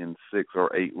done in 6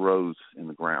 or 8 rows in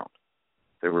the ground.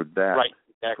 They were that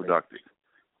productive.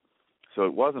 So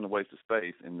it wasn't a waste of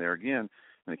space. And there again,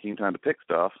 when it came time to pick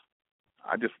stuff,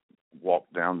 I just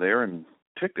walked down there and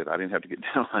picked it. I didn't have to get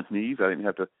down on my knees. I didn't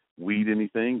have to weed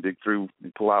anything, dig through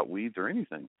and pull out weeds or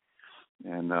anything.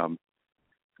 And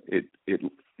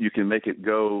you can make it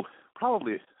go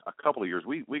probably a couple of years.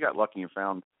 We got lucky and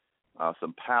found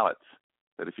some pallets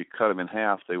that if you cut them in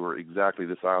half, they were exactly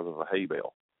the size of a hay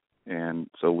bale. And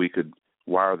so we could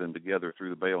wire them together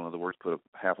through the bale. In other words, put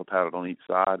half a pallet on each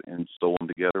side and sew them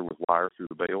together with wire through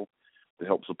the bale to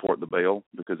help support the bale,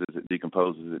 because as it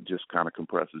decomposes, it just kind of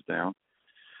compresses down.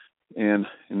 And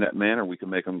in that manner, we can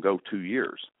make them go 2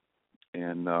 years.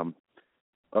 And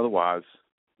otherwise,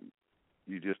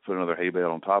 you just put another hay bale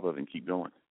on top of it and keep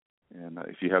going. And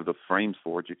if you have the frames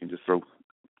for it, you can just throw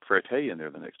fresh hay in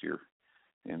there the next year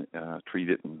and treat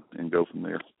it and go from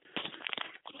there.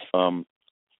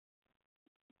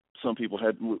 Some people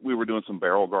we were doing some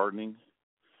barrel gardening,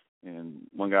 and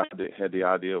one guy had the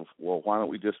idea of, why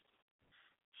don't we just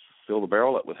fill the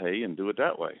barrel up with hay and do it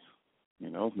that way?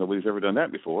 Nobody's ever done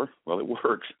that before. Well, it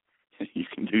works. You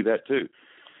can do that too.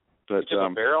 But just a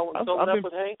barrel and fill it up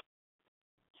with hay?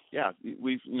 Yeah,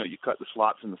 you cut the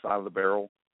slots in the side of the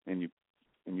barrel, and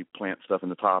you plant stuff in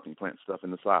the top and you plant stuff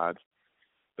in the sides.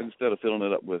 But instead of filling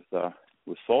it up with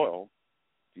soil,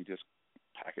 you just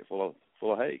pack it full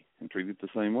full of hay and treat it the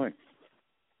same way.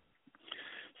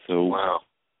 So wow.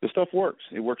 This stuff works.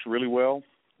 It works really well,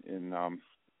 and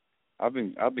I've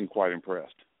been quite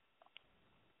impressed.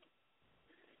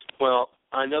 Well,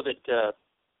 I know that,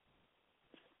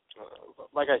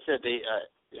 like I said,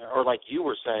 or like you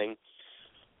were saying,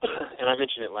 and I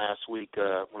mentioned it last week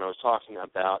when I was talking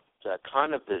about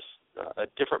kind of this a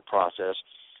different process.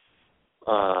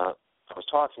 I was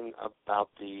talking about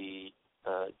the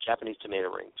Japanese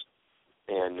tomato rings,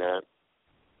 and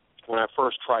when I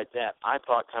first tried that, I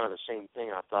thought kind of the same thing.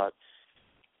 I thought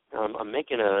I'm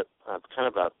making a kind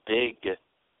of a big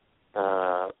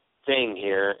thing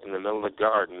here in the middle of the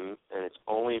garden, and it's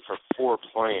only for 4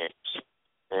 plants.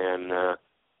 And I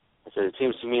said, it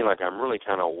seems to me like I'm really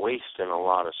kind of wasting a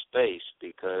lot of space,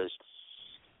 because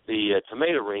the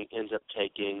tomato ring ends up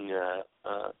taking, it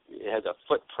has a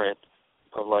footprint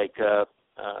of like,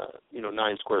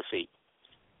 9 square feet.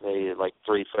 They like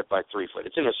 3 foot by 3 foot.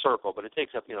 It's in a circle, but it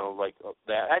takes up, like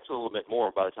that. Actually, a little bit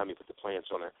more by the time you put the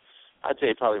plants on there. I'd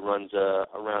say it probably runs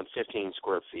around 15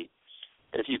 square feet.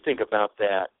 And if you think about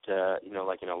that,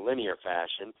 like in a linear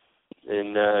fashion,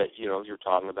 then, you're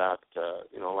talking about,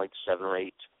 like 7 or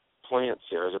 8 plants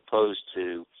here, as opposed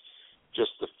to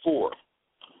just the 4.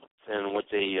 And with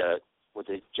the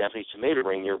Japanese tomato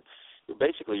ring, you're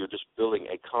just building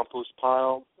a compost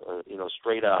pile,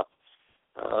 straight up,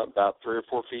 about 3 or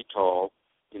 4 feet tall,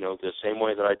 the same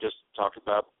way that I just talked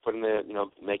about putting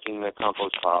making the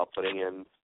compost pile, putting in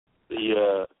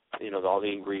the, all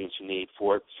the ingredients you need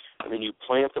for it. And then you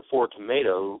plant the 4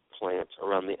 tomato plants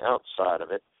around the outside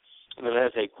of it. And then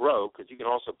as they grow, because you can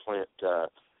also plant the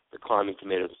climbing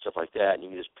tomatoes and stuff like that, and you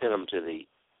can just pin them to the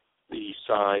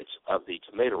sides of the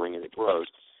tomato ring as it grows.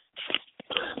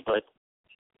 But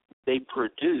they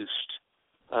produced,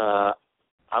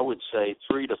 I would say,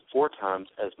 3 to 4 times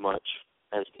as much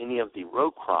as any of the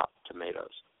row crop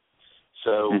tomatoes.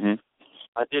 So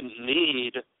I didn't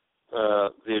need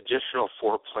the additional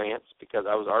 4 plants, because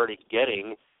I was already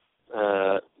getting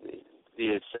the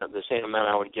same amount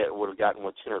I would have gotten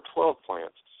with 10 or 12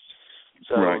 plants.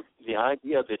 So the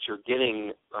idea that you're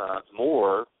getting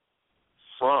more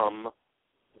from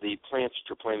the plants that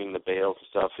you're planting, the bales and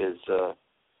stuff,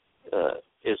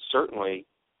 is certainly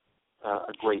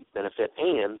a great benefit.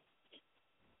 And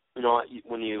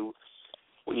when you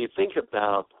think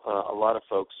about a lot of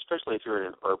folks, especially if you're in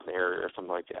an urban area or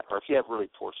something like that, or if you have really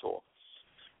poor soil,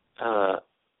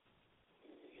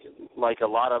 like a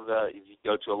lot of if you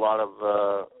go to a lot of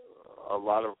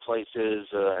places,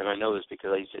 and I know this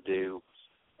because I used to do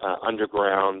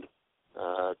underground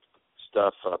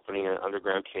stuff, putting in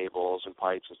underground cables and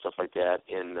pipes and stuff like that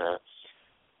in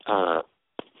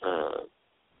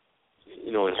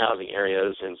in housing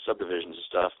areas and subdivisions and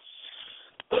stuff.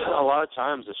 A lot of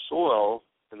times the soil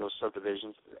in those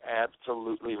subdivisions is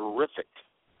absolutely horrific.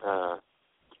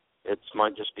 It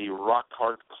might just be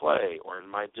rock-hard clay, or it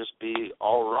might just be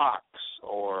all rocks,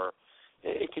 or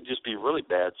it could just be really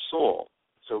bad soil.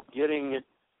 So getting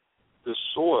the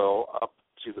soil up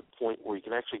to the point where you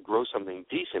can actually grow something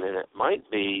decent in it might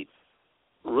be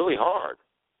really hard.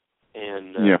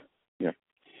 And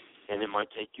and it might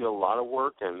take you a lot of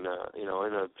work and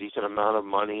and a decent amount of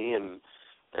money and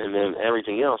then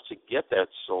everything else to get that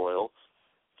soil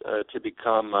to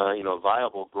become a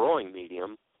viable growing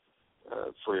medium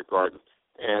for your garden.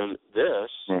 And this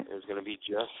is going to be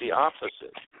just the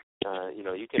opposite.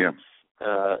 You can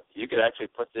you could actually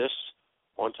put this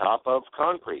on top of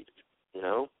concrete.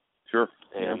 Sure.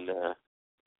 And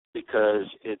because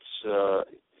it's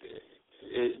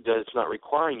not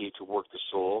requiring you to work the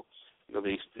soil.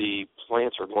 The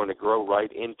plants are going to grow right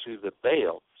into the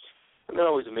bale. And that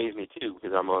always amazed me too,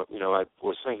 because I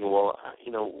was thinking, well,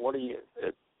 what are you?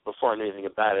 Before I knew anything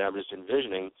about it, I was just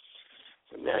envisioning.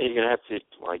 So now you're going to have to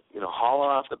hollow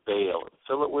out the bale and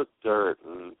fill it with dirt,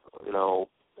 and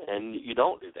and you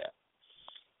don't do that.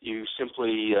 You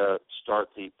simply start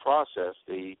the process,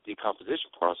 the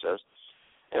decomposition process,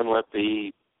 and let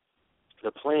the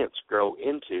plants grow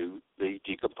into the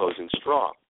decomposing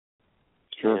straw.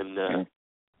 Sure. And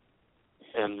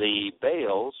the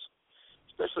bales,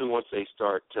 especially once they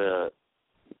start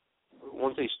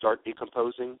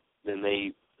decomposing, then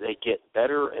they get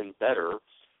better and better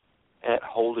at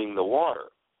holding the water.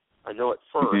 I know at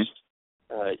first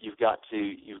you've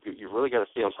really got to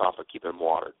stay on top of keeping them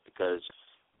watered, because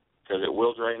it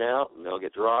will drain out and they'll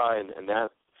get dry, and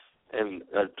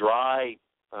a dry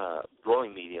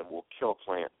growing medium will kill a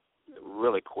plant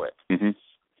really quick.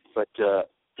 But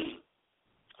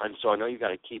and so I know you've got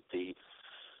to keep the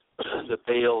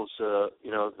bales,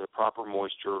 the proper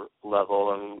moisture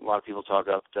level, and a lot of people talk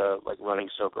about like running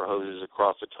soaker hoses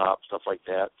across the top, stuff like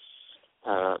that.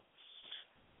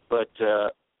 But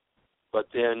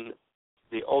then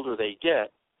the older they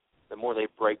get, the more they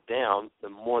break down, the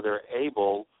more they're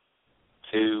able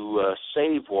to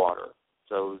save water.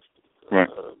 So, right.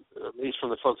 At least from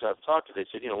the folks I've talked to, they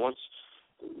said, once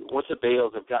the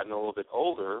bales have gotten a little bit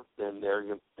older, then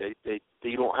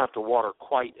you don't have to water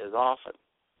quite as often.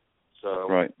 So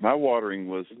right. My watering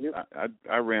was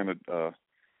I ran a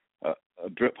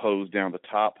drip hose down the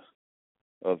top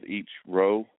of each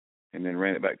row, and then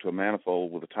ran it back to a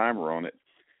manifold with a timer on it,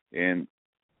 and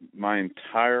my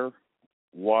entire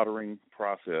watering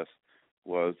process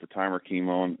was the timer came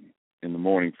on in the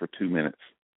morning for 2 minutes.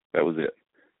 That was it.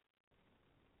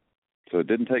 So it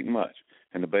didn't take much.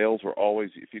 And the bales were always,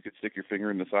 if you could stick your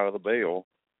finger in the side of the bale,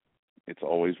 it's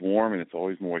always warm and it's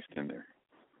always moist in there.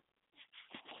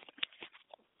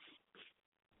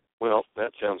 Well,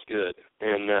 that sounds good.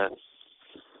 And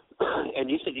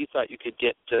you said you thought you could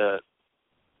get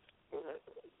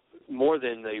more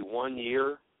than the 1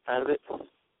 year out of it?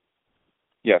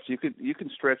 Yes, you can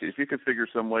stretch it. If you could figure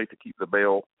some way to keep the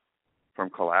bale from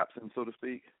collapsing, so to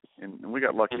speak. And we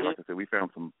got lucky, like I said, we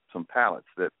found some pallets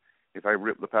that if I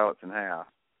ripped the pallets in half,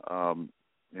 down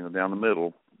the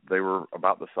middle, they were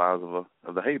about the size of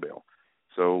the hay bale.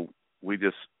 So we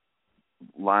just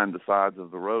lined the sides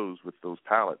of the rows with those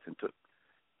pallets and took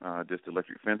just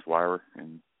electric fence wire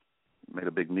and made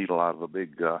a big needle out of a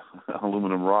big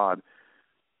aluminum rod,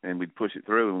 and we'd push it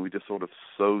through, and we just sort of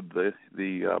sewed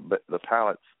the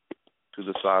pallets to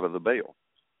the side of the bale,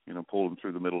 pulled them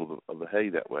through the middle of the hay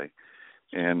that way,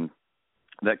 and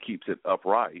that keeps it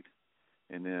upright.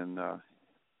 And then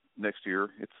next year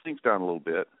it sinks down a little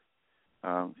bit.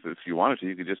 So if you wanted to,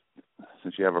 you could just,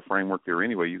 since you have a framework there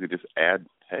anyway, you could just add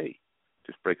hay.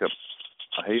 Just break up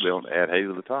a hay bale and add hay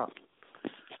to the top.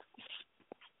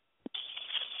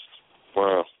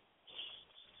 Wow.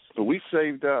 But we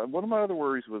saved, one of my other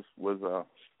worries was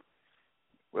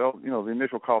the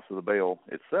initial cost of the bale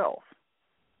itself.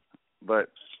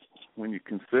 But when you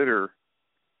consider,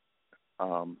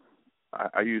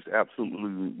 I used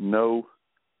absolutely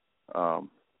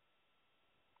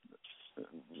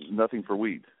nothing for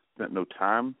weeds. Spent no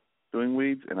time doing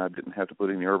weeds, and I didn't have to put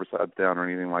any herbicides down or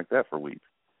anything like that for weeds.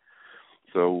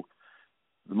 So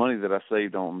the money that I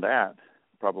saved on that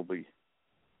probably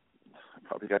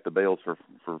got the bales for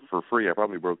free. I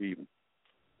probably broke even.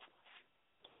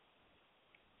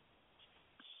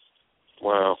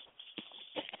 Wow.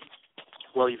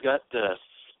 Well, you've got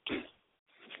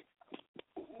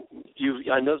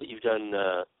I know that you've done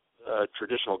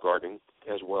traditional gardening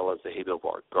as well as the hay bale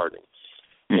gardening,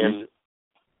 and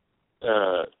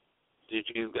did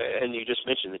you? And you just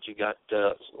mentioned that you got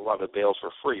a lot of the bales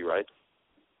for free, right?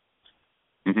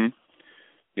 Mhm.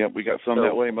 Yeah, we got some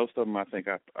that way. Most of them, I think,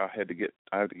 I had to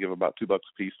give about $2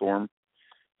 a piece for them,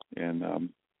 and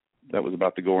that was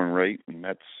about the going rate. And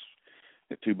that's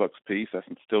at $2 a piece. That's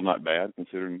still not bad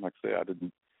considering, like I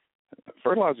say,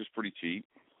 fertilizer's pretty cheap.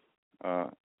 I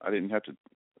didn't have to,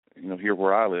 here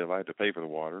where I live, I had to pay for the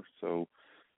water, so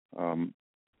I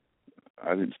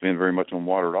didn't spend very much on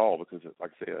water at all because,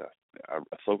 like I say,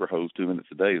 a soaker hose 2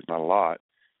 minutes a day is not a lot,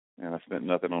 and I spent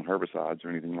nothing on herbicides or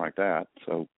anything like that.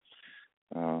 So.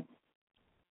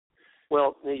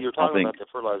 Well, you're talking about the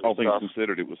fertilizer all stuff. All things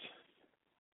considered, it was.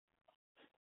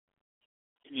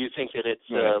 You think that it's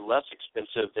less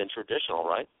expensive than traditional,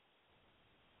 right?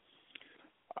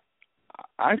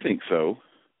 I think so.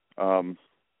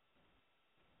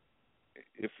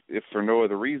 If for no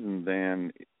other reason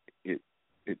than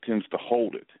it tends to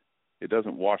hold it. It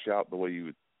doesn't wash out the way you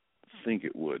would think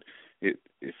it would.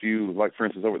 If you, like for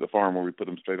instance, over at the farm where we put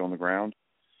them straight on the ground,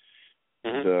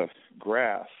 the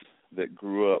grass that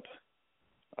grew up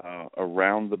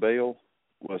around the bale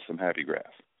was some happy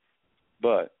grass.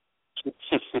 But,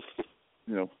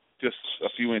 just a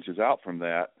few inches out from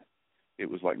that, it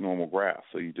was like normal grass.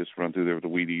 So you just run through there with a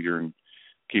weed eater and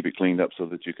keep it cleaned up so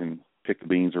that you can pick the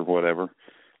beans or whatever.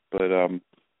 But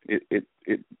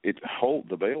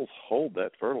the bales hold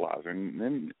that fertilizer,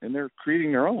 and they're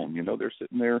creating their own. They're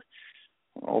sitting there.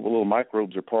 All the little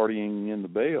microbes are partying in the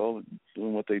bale,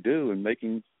 doing what they do, and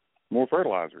making more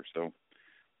fertilizer. So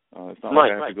it's not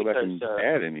like I have to go back and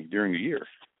add any during the year.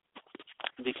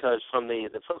 Because from the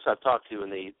folks I've talked to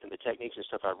and the techniques and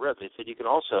stuff I've read, they said you can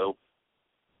also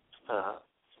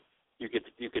you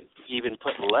could even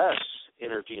put less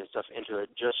energy and stuff into it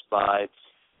just by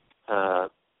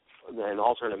an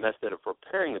alternate method of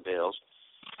preparing the bales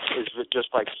is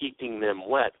just by keeping them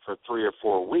wet for 3 or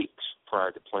 4 weeks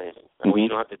prior to planting. And what you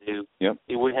don't have to do,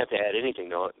 you wouldn't have to add anything.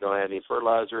 Don't add any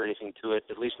fertilizer or anything to it,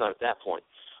 at least not at that point.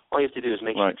 All you have to do is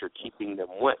make sure that you're keeping them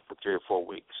wet for 3 or 4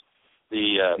 weeks.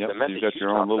 the method you've got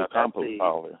your own little compost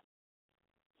pile there.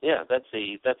 Yeah, that's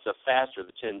the faster,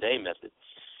 the 10-day method.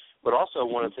 But also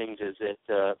one of the things is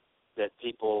that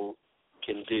people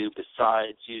can do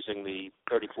besides using the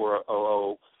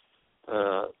 3400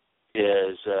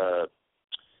 is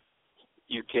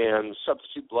you can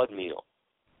substitute blood meal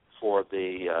for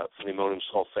the ammonium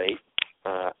sulfate,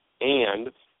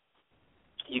 and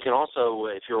you can also,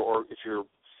 if you're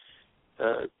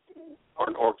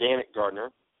an organic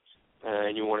gardener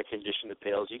and you want to condition the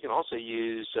bales, you can also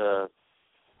use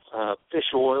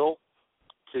fish oil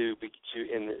for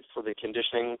the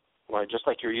conditioning, just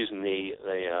like you're using the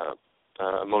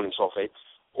ammonium sulfate,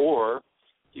 or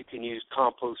you can use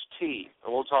compost tea,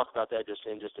 and we'll talk about that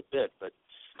in just a bit. But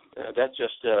that's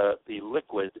just the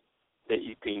liquid that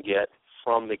you can get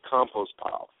from the compost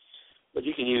pile. But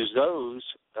you can use those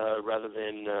rather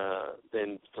than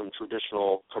from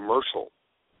traditional commercial.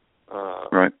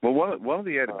 Right. Well, one of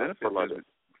the added benefits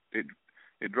is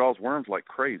it draws worms like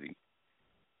crazy,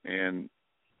 and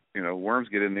worms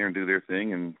get in there and do their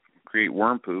thing and create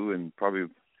worm poo, and probably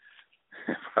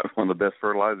one of the best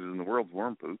fertilizers in the world is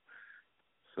worm poo.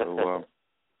 So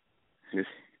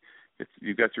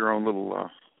you've got your own little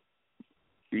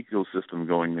ecosystem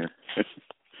going there.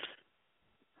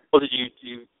 Well, did you?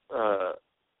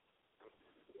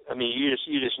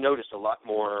 You just noticed a lot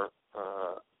more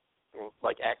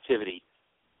like activity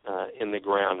in the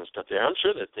ground and stuff there. I'm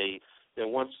sure that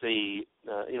once the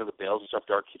bales and stuff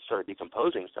started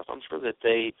decomposing and stuff, I'm sure that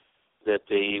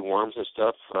the worms and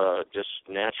stuff just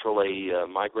naturally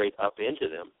migrate up into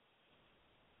them.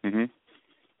 Mhm.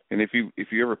 And if you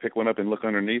ever pick one up and look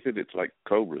underneath it, it's like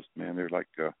cobras, man. They're like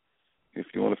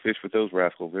if you want to fish with those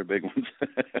rascals, they're big ones.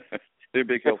 They're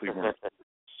big, healthy worms.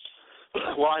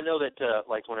 Well, I know that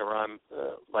like whenever I'm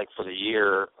for the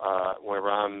year, whenever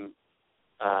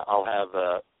I'll have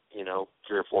 300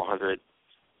 or 400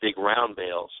 big round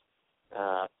bales,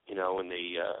 in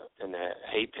the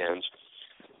hay pens,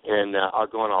 and I'll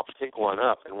go and I'll pick one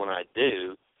up, and when I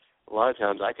do, a lot of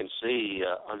times I can see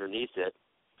underneath it,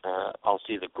 I'll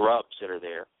see the grubs that are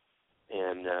there,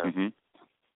 and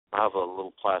I have a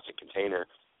little plastic container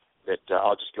that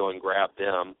I'll just go and grab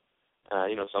them.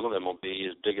 Some of them will be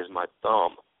as big as my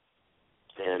thumb,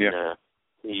 and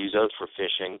you use those for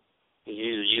fishing.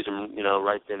 You use them,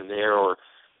 right then and there, or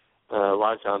a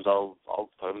lot of times I'll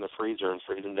put them in the freezer and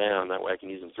freeze them down. That way I can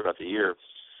use them throughout the year.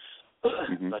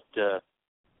 But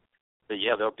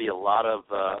yeah, there'll be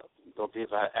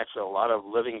actually a lot of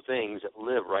living things that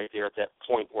live right there at that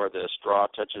point where the straw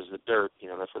touches the dirt.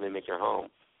 That's where they make their home.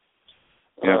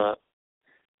 Yeah.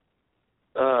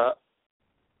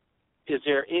 Is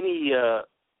there any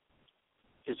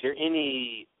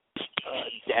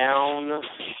down,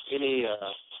 any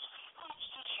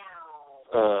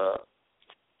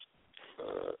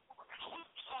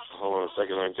hold on a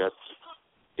second, I got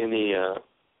any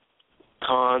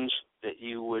cons that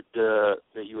you would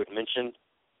mention?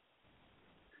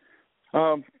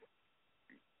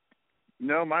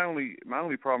 No, my only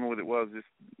problem with it was just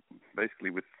basically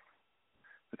with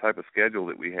the type of schedule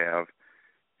that we have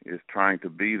is trying to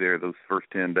be there those first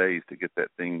 10 days to get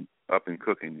that thing up and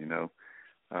cooking, and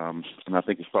I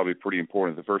think it's probably pretty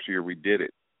important. The first year we did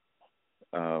it,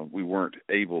 we weren't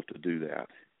able to do that,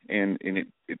 and it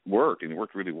worked, and it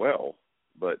worked really well,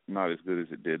 but not as good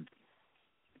as it did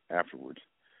afterwards,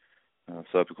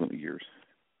 subsequent years.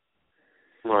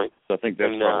 Right. So I think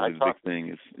that's probably the big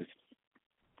thing. It's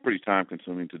pretty time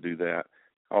consuming to do that.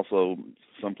 Also,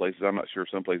 some places, I'm not sure,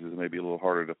 some places it may be a little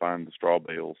harder to find the straw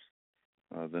bales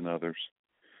than others.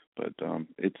 But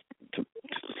it's,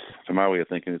 to my way of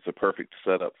thinking, it's a perfect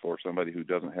setup for somebody who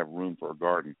doesn't have room for a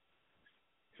garden.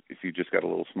 If you just got a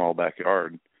little small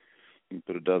backyard, you can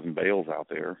put a dozen bales out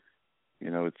there.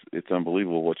 It's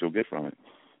unbelievable what you'll get from it.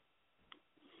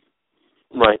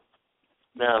 Right.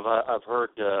 Now, I've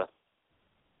heard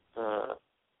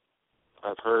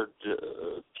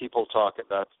people talk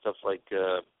about stuff like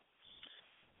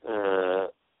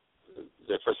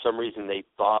that for some reason they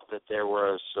thought that there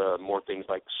was more things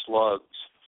like slugs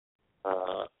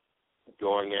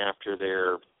going after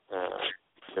their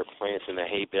plants in the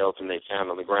hay bales than they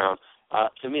found on the ground.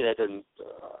 To me, that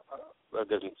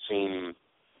doesn't seem.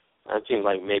 It seems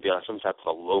like maybe some type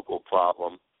of a local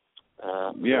problem.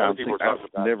 I've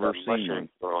never seen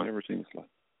one. Never seen a slug.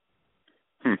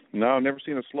 No, I've never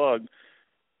seen a slug.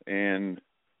 And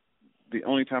the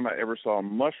only time I ever saw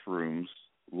mushrooms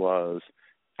was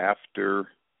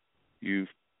after this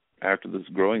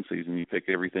growing season. You pick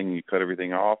everything, you cut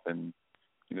everything off, and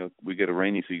we get a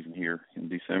rainy season here in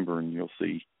December, and you'll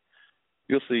see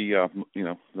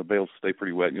the bales stay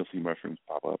pretty wet, and you'll see mushrooms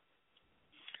pop up.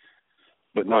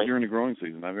 but not during the growing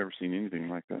season. I've never seen anything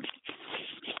like that.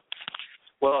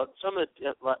 Well, some of it,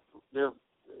 they're,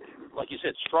 like you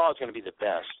said, straw is going to be the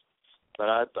best. But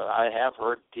I have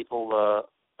heard people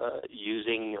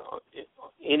using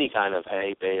any kind of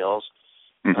hay bales,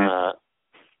 but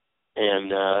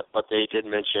they did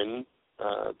mention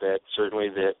that certainly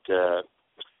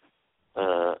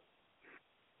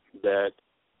that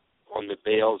on the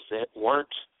bales that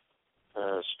weren't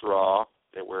straw,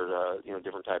 that were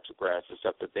different types of grass and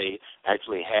stuff, that they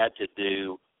actually had to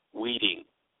do weeding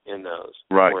in those.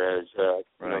 Right. Whereas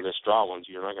the straw ones,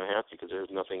 you're not going to have to because there's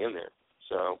nothing in there.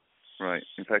 So. Right.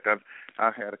 In fact,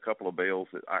 I've had a couple of bales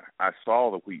that I saw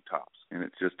the wheat tops, and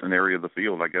it's just an area of the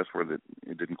field, I guess, where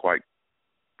it didn't quite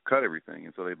cut everything,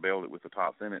 and so they baled it with the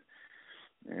tops in it,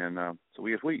 and so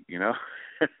we have wheat, It's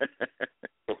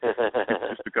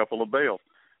just a couple of bales,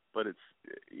 but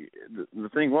the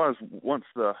thing was once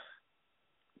the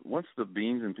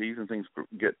beans and peas and things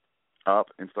get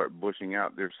up and start bushing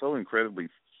out, they're so incredibly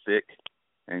thick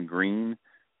and green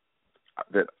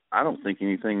that I don't think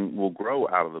anything will grow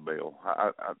out of the bale.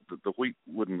 The wheat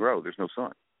wouldn't grow. There's no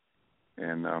sun.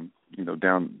 And,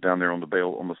 down there on the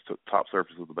bale, on the top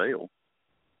surface of the bale,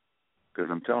 because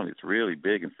I'm telling you, it's really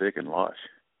big and thick and lush.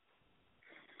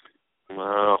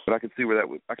 Wow. But I could see where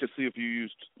I could see if you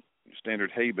used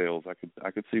standard hay bales, I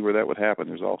could see where that would happen.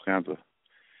 There's all kinds of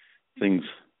things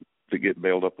that get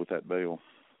baled up with that bale.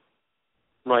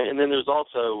 Right, and then there's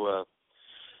also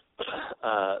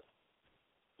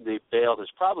the bale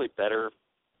is probably better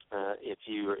if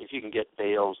you can get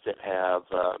bales that have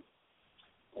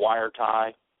wire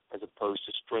tie as opposed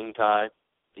to string tie,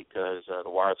 because the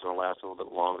wire's going to last a little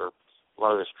bit longer. A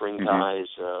lot of the string ties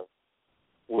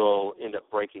will end up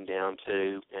breaking down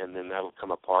too, and then that'll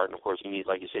come apart. And of course, you need,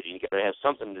 like you said, you got to have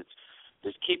something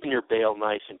that's keeping your bale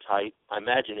nice and tight. I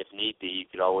imagine if need be, you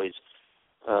could always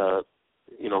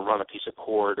run a piece of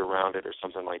cord around it or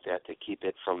something like that to keep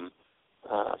it from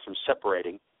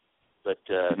separating. But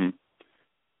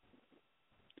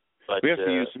we have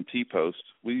to use some T-post.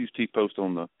 We use T-post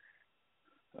on the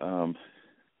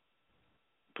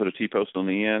put a T-post on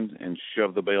the end and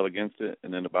shove the bale against it,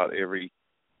 and then about every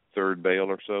third bale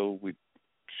or so, we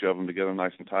shove them together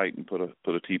nice and tight and put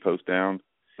a T-post down,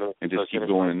 and just keep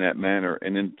going in that manner,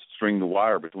 and then string the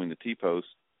wire between the T-posts,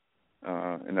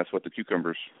 and that's what the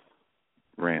cucumbers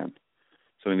ran.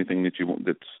 So anything that you want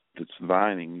that's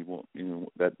vining, you want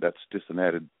that's just an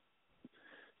added.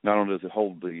 Not only does it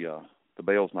hold the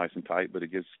bales nice and tight, but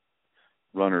it gives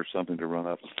runners something to run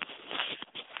up.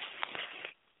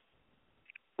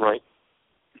 Right.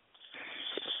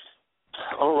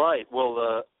 All right.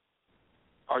 Well,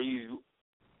 are you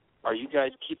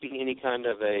guys keeping any kind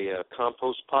of a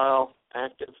compost pile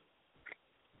active?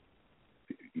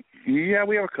 Yeah,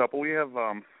 we have a couple. We have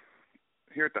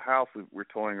here at the house. We're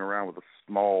toying around with a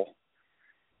small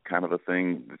kind of a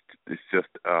thing. It's just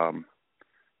a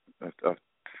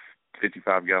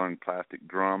 55-gallon plastic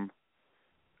drum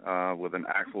with an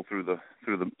axle through the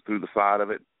side of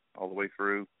it all the way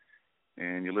through,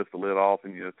 and you lift the lid off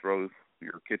and you throw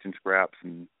your kitchen scraps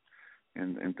and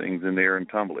things in there and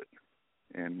tumble it,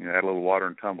 and you add a little water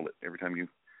and tumble it every time you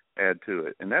add to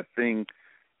it. And that thing,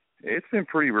 it's been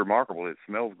pretty remarkable. It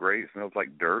smells great. It smells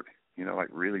like dirt, like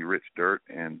really rich dirt.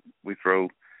 And we throw,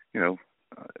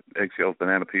 eggshells,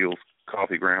 banana peels,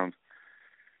 coffee grounds,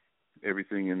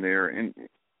 everything in there. And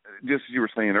just as you were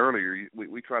saying earlier,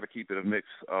 we try to keep it a mix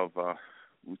of,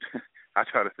 I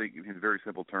try to think in very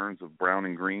simple terms of brown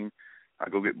and green. I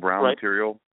go get brown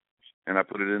material and I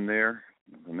put it in there,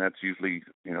 and that's usually,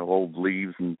 old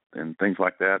leaves and things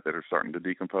like that are starting to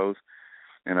decompose.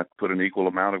 And I put an equal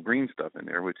amount of green stuff in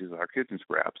there, which is our kitchen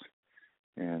scraps.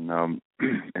 And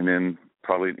and then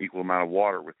probably an equal amount of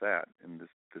water with that. And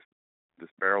this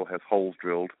barrel has holes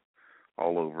drilled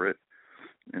all over it.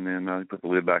 And then you put the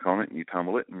lid back on it and you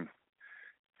tumble it,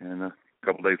 and a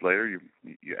couple of days later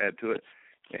you add to it.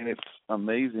 And it's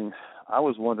amazing. I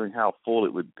was wondering how full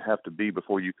it would have to be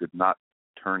before you could not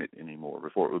turn it anymore,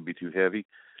 before it would be too heavy.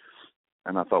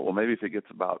 And I thought, well, maybe if it gets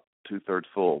about 2/3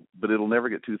 full, but it'll never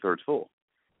get 2/3 full.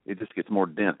 It just gets more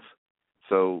dense.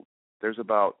 So there's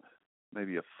about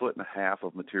maybe 1.5 foot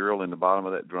of material in the bottom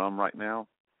of that drum right now,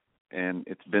 and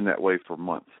it's been that way for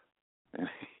months.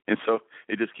 And so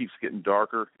it just keeps getting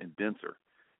darker and denser.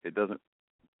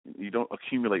 You don't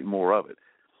accumulate more of it.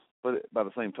 But by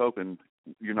the same token,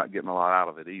 you're not getting a lot out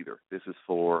of it either. This is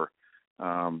for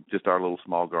just our little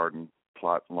small garden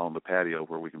plot along the patio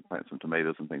where we can plant some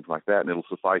tomatoes and things like that, and it'll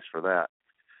suffice for that.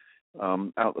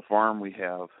 Out at the farm, we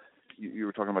have, you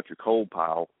were talking about your coal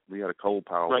pile. We had a coal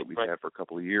pile that we've had for a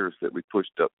couple of years that we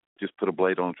pushed up, just put a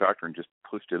blade on a tractor and just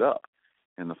pushed it up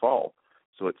in the fall.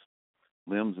 So it's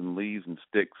limbs and leaves and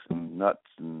sticks and nuts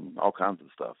and all kinds of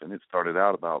stuff. And it started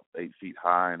out about 8 feet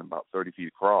high and about 30 feet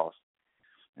across,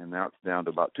 and now it's down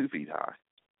to about 2 feet high.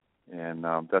 And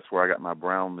that's where I got my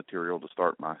brown material to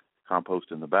start my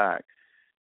compost in the back.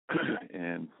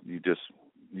 And you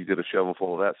get a shovel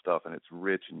full of that stuff, and it's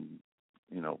rich and,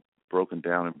 broken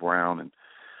down and brown and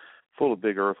full of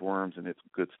big earthworms, and it's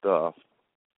good stuff.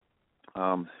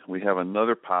 We have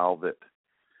another pile that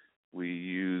we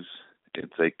use.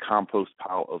 It's a compost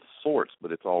pile of sorts,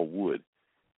 but it's all wood.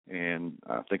 And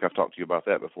I think I've talked to you about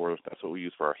that before. That's what we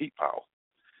use for our heat pile.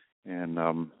 And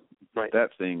that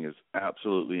thing is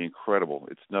absolutely incredible.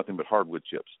 It's nothing but hardwood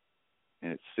chips.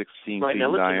 And it's 16 feet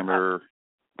in diameter.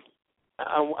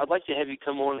 I'd like to have you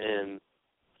come on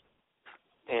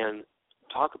and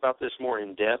talk about this more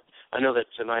in depth. I know that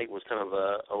tonight was kind of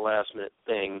a last-minute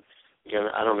thing. Again,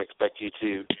 I don't expect you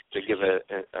to give a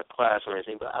class or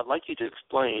anything, but I'd like you to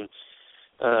explain,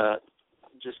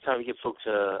 just kind of give folks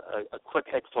a quick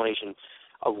explanation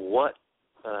of what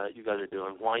you guys are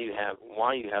doing, why you have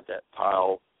that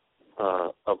pile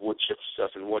of wood chip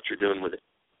stuff, and what you're doing with it.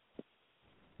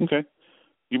 Okay.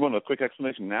 You want a quick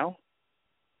explanation now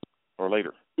or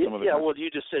later? Yeah. Well, you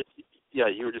just said,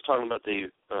 you were just talking about the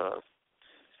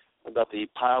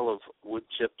pile of wood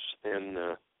chips, and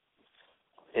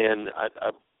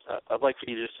I'd like for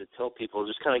you just to tell people,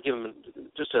 just kind of give them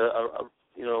just a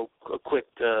quick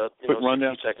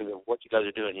rundown, 60 seconds of what you guys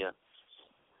are doing. Yeah.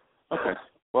 Okay.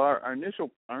 Well, our initial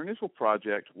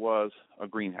project was a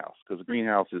greenhouse, because a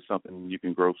greenhouse is something you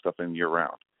can grow stuff in year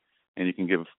round, and you can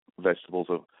give vegetables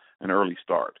an early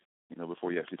start,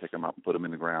 before you actually take them out and put them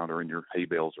in the ground or in your hay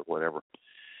bales or whatever.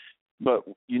 But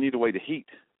you need a way to heat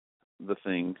the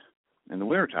thing in the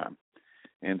wintertime.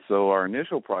 And so our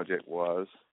initial project was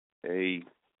a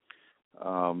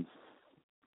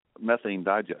methane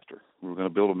digester. We were going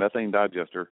to build a methane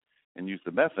digester and use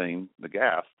the methane, the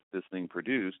gas this thing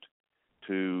produced,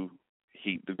 to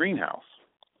heat the greenhouse.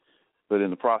 But in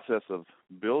the process of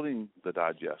building the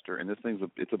digester, and this thing's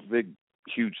it's a big,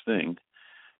 huge thing,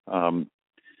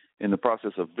 in the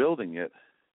process of building it,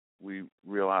 we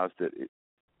realized that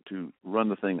to run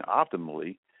the thing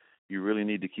optimally, you really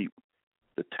need to keep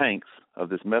the tanks of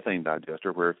this methane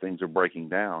digester, where things are breaking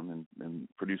down and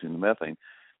producing the methane,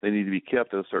 they need to be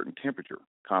kept at a certain temperature,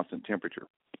 constant temperature.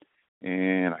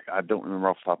 And I don't remember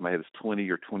off the top of my head, it's 20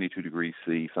 or 22 degrees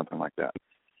C, something like that.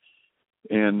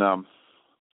 And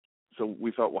so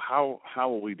we thought, well, how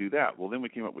will we do that? Well, then we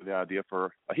came up with the idea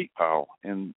for a heat pile.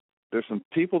 And there's some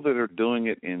people that are doing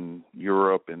it in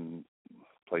Europe and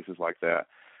places like that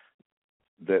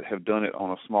have done it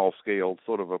on a small scale,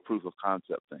 sort of a proof of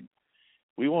concept thing.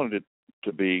 We wanted it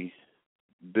to be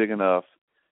big enough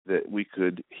that we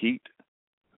could use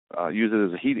it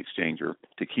as a heat exchanger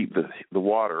to keep the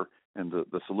water and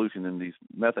the solution in these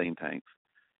methane tanks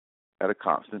at a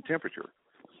constant temperature.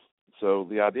 So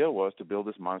the idea was to build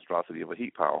this monstrosity of a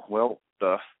heat pile. Well,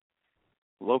 the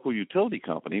local utility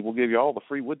company will give you all the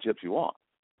free wood chips you want.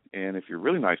 And if you're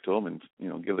really nice to them and,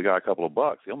 give the guy a couple of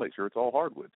bucks, he'll make sure it's all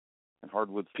hardwood. And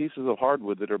pieces of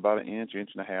hardwood that are about an inch and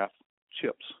a half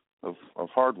chips of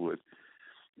hardwood.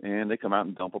 And they come out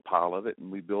and dump a pile of it,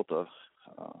 and we built a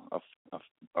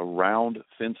round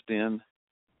fenced-in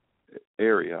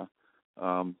area,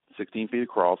 16 feet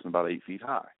across and about 8 feet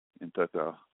high, and took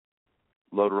a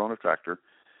loader on a tractor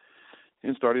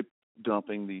and started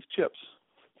dumping these chips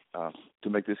to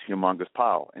make this humongous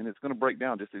pile. And it's going to break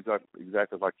down just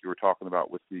exactly like you were talking about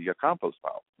with the compost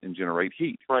pile and generate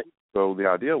heat. Right. So the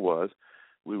idea was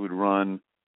we would run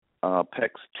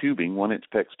PEX tubing, 1-inch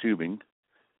PEX tubing,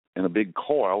 and a big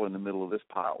coil in the middle of this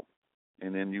pile.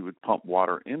 And then you would pump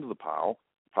water into the pile.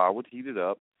 The pile would heat it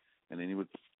up, and then you would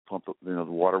pump, the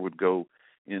water would go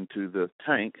into the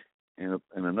tank in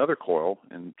another coil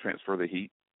and transfer the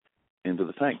heat into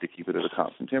the tank to keep it at a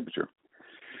constant temperature.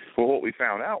 Well, what we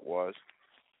found out was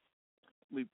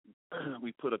we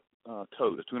put a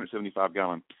tote, a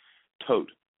 275-gallon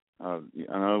tote. I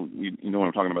know you know what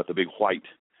I'm talking about, the big white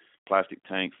plastic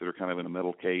tanks that are kind of in a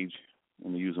metal cage,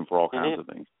 and they use them for all kinds of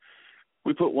things.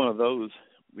 We put one of those,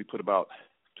 we put about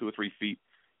 2 or 3 feet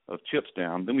of chips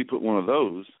down. Then we put one of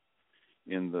those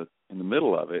in the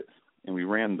middle of it, and we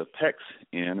ran the PEX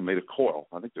in and made a coil.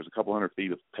 I think there's a couple hundred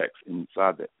feet of PEX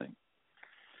inside that thing.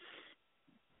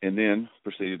 And then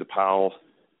proceeded to pile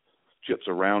chips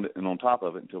around it and on top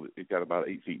of it until it got about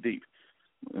 8 feet deep.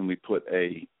 And we put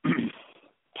a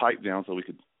pipe down so we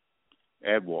could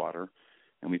add water,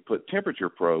 and we put temperature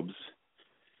probes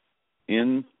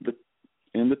in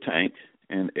the tank,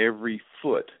 and every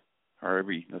foot, or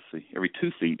every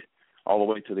 2 feet, all the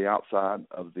way to the outside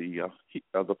of the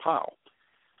pile.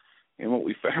 And what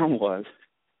we found was,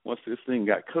 once this thing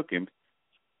got cooking,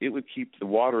 it would keep the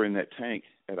water in that tank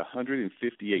at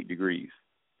 158 degrees.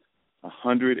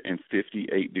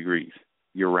 158 degrees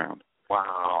year-round.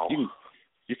 Wow.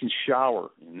 You can shower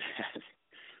in that.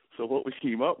 So what we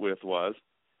came up with was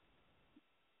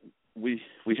we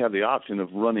have the option of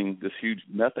running this huge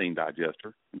methane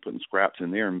digester and putting scraps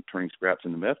in there and turning scraps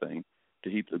into methane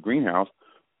to heat the greenhouse,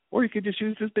 or you could just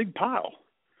use this big pile.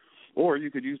 Or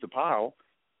you could use the pile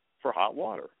for hot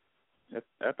water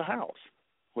at the house,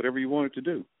 whatever you want it to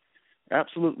do.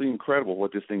 Absolutely incredible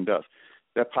what this thing does.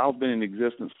 That pile's been in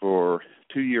existence for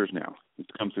 2 years now. It's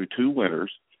come through 2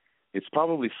 winters. It's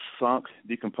probably sunk,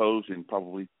 decomposed, and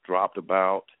probably dropped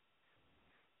about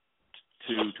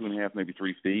 2.5, maybe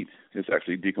 3 feet. It's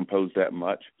actually decomposed that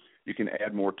much. You can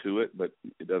add more to it, but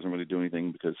it doesn't really do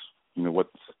anything because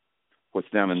what's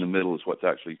down in the middle is what's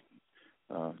actually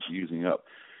using up.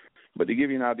 But to give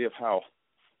you an idea of how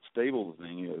stable the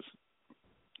thing is,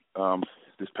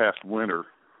 this past winter,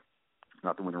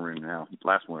 not the winter we're in now,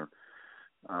 last winter,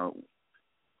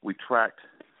 we tracked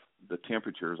the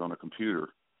temperatures on a computer,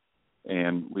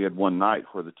 and we had one night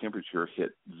where the temperature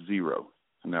hit 0.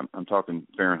 And I'm talking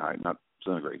Fahrenheit, not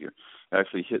centigrade here. It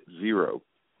actually hit 0,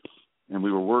 and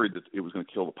we were worried that it was going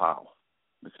to kill the pile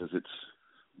because it's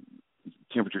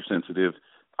temperature sensitive,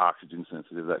 oxygen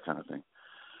sensitive, that kind of thing.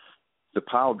 The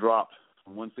pile dropped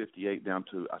from 158 down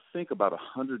to, I think, about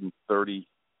 130,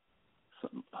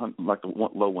 like the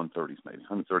low 130s maybe,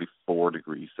 134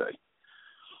 degrees, say.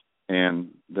 And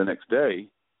the next day,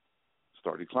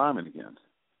 started climbing again.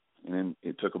 And then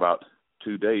it took about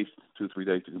 2 days, 2 or 3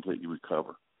 days to completely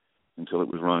recover until it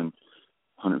was running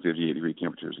 158-degree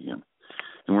temperatures again.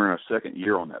 And we're in our second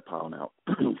year on that pile now.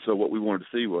 So what we wanted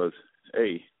to see was,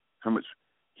 A, how much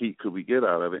heat could we get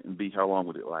out of it, and B, how long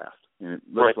would it last? And it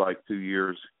looks like 2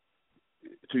 years,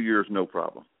 2 years, no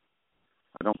problem.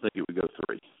 I don't think it would go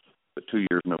 3, but 2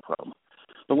 years, no problem.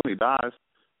 But when it dies,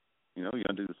 you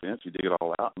undo the fence, you dig it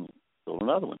all out, and build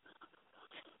another one.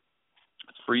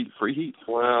 It's free heat.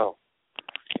 Wow.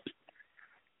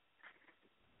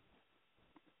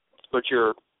 But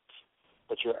your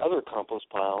other compost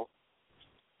pile,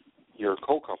 your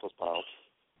cold compost pile,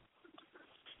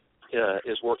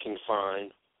 is working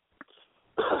fine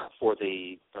for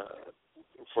the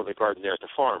garden there at the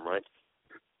farm, right?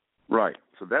 Right.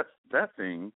 So that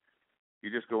thing,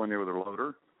 you just go in there with a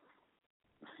loader,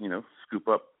 scoop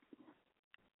up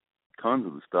tons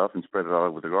of the stuff and spread it all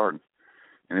over the garden.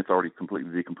 And it's already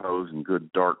completely decomposed and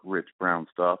good, dark, rich brown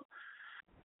stuff.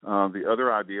 The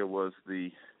other idea was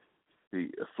the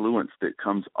effluence that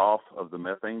comes off of the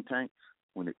methane tanks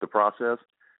when the process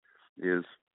is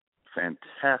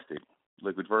fantastic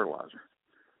liquid fertilizer.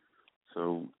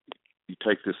 So you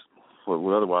take this, what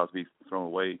would otherwise be thrown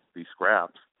away, these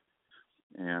scraps,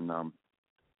 and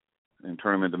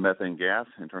turn them into methane gas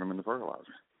and turn them into fertilizer.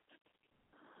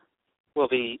 Well,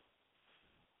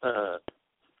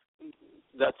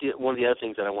 that's one of the other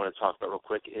things that I want to talk about real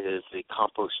quick is the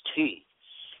compost tea,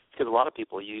 because a lot of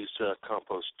people use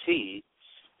compost tea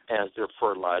as their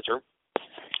fertilizer,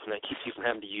 and that keeps you from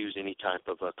having to use any type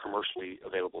of commercially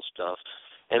available stuff.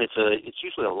 And it's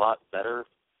usually a lot better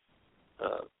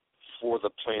for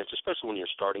the plants, especially when you're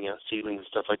starting out seedlings and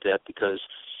stuff like that, because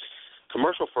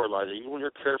commercial fertilizer, even when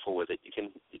you're careful with it, it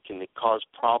can cause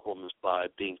problems by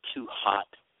being too hot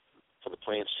for the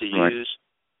plants to use.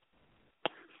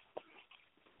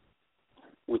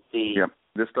 With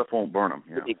this stuff won't burn them.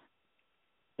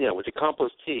 With the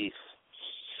compost tea,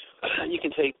 you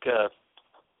can take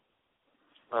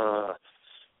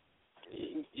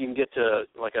you can get to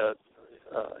like a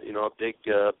big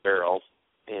barrel,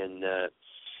 and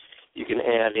you can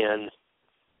add in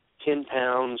 10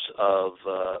 pounds of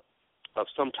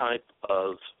some type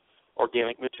of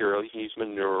organic material. You can use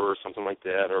manure or something like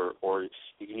that, or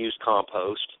you can use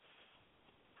compost.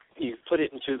 You put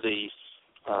it into the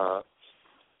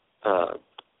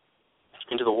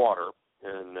water,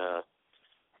 and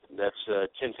that's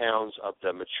 10 pounds of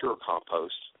the mature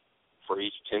compost for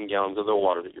each 10 gallons of the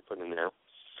water that you're putting in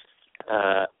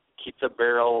there. Keep the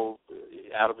barrel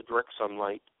out of the direct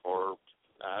sunlight or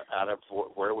out of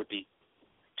where it would be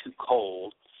too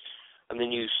cold, and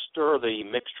then you stir the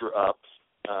mixture up.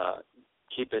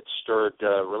 Keep it stirred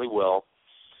really well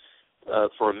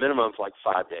for a minimum of like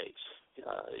 5 days.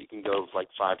 You can go like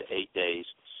 5 to 8 days.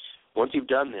 Once you've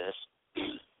done this,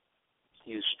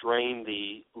 you strain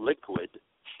the liquid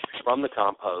from the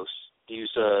compost.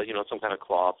 Use some kind of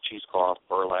cloth, cheesecloth,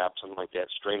 burlap, something like that.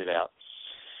 Strain it out,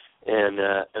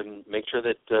 and make sure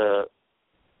that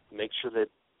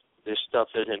this stuff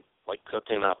isn't like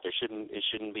cooked enough. It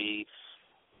shouldn't be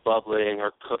bubbling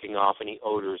or cooking off any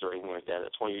odors or anything like that.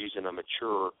 That's when you're using a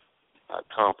mature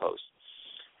compost.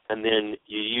 And then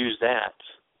you use that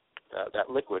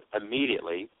liquid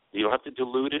immediately. You don't have to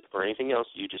dilute it or anything else.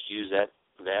 You just use that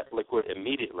liquid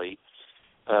immediately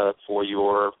for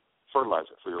your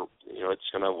fertilizer.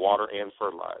 It's going to water and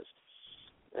fertilize.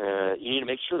 You need to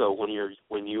make sure though when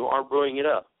you are brewing it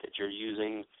up that you're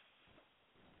using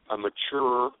a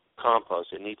mature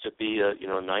compost. It needs to be a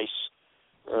nice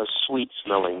sweet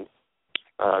smelling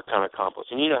kind of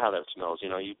compost. And you know how that smells.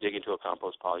 You dig into a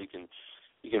compost pile, you can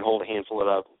hold a handful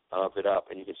of it up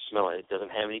and you can smell it. It doesn't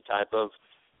have any type of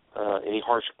any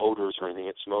harsh odors or anything.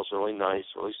 It smells really nice,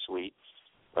 really sweet.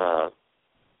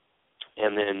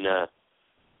 And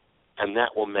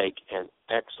that will make an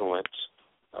excellent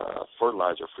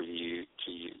fertilizer for you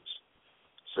to use.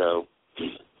 So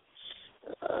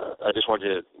I just wanted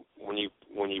to, when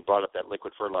you brought up that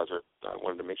liquid fertilizer, I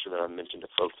wanted to make sure that I mentioned to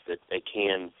folks that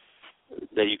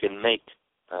that you can make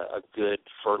a good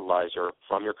fertilizer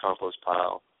from your compost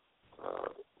pile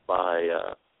by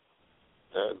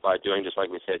doing just like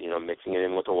we said, mixing it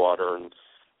in with the water and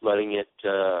letting it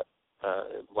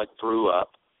brew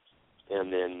up,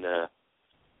 and then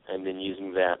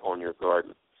using that on your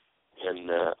garden.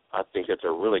 And I think that's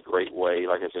a really great way,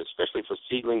 like I said, especially for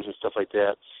seedlings and stuff like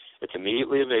that. It's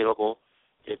immediately available.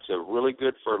 It's a really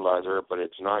good fertilizer, but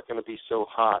it's not going to be so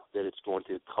hot that it's going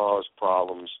to cause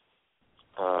problems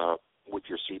with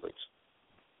your seedlings.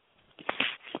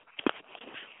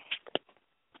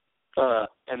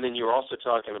 And then you're also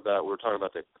talking about, we're talking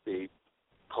about the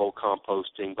cold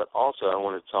composting, but also I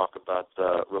want to talk about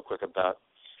real quick about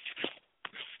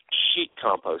sheet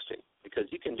composting,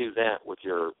 because you can do that with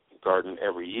your garden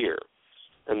every year.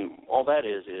 And all that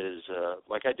is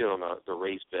like I do on the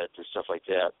raised beds and stuff like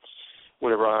that.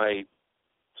 Whenever I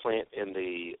plant in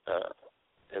the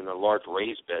large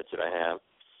raised beds that I have,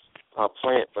 I'll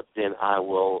plant, but then I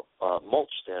will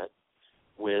mulch that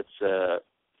with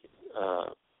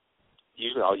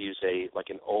usually I'll use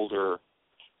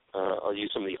I'll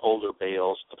use some of the older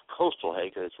bales of coastal hay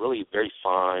because it's really very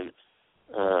fine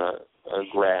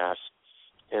grass,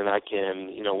 and I can,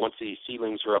 once the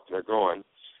seedlings are up and they're growing,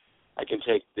 I can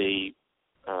take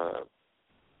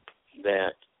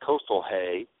that coastal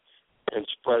hay and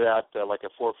spread out like a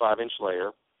 4 or 5 inch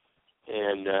layer,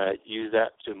 and use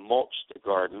that to mulch the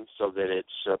garden so that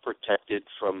it's protected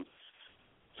from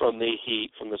the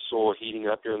heat, from the soil heating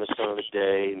up during the sun of the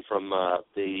day, and from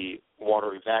the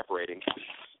water evaporating.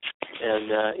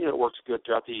 And it works good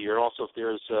throughout the year. Also,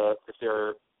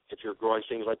 if you're growing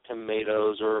things like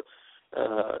tomatoes or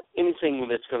anything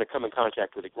that's going to come in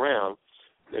contact with the ground,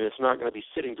 then it's not going to be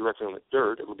sitting directly on the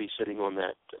dirt. It will be sitting on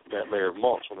that layer of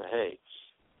mulch on the hay.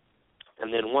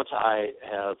 And then once I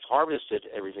have harvested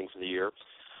everything for the year,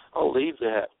 I'll leave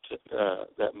that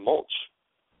mulch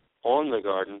on the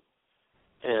garden,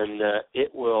 and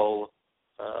it will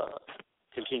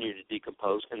continue to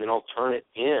decompose, and then I'll turn it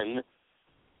in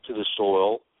to the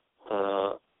soil,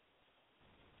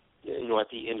 at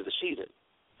the end of the season.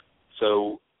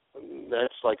 So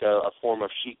that's like a form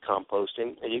of sheet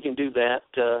composting, and you can do that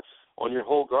on your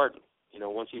whole garden,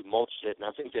 once you've mulched it. And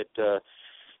I think that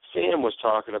Sam was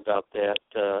talking about that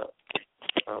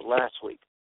last week,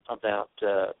 about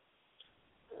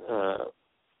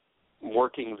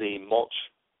working the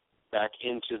mulch back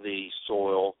into the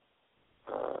soil,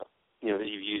 that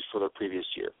you've used for the previous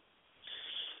year.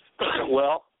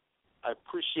 Well, I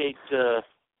appreciate you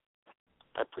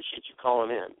calling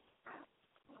in,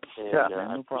 and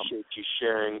I appreciate you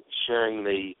sharing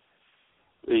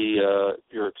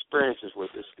your experiences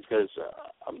with us, because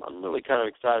I'm really kind of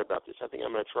excited about this. I think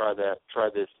I'm going to try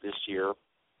this year,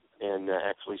 and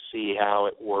actually see how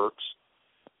it works.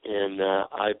 And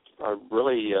I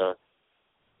really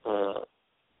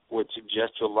would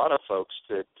suggest to a lot of folks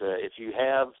that if you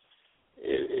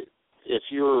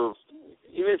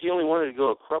only wanted to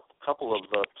go a couple of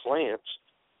plants,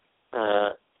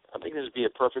 I think this would be a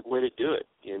perfect way to do it.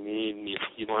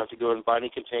 You don't have to go and buy any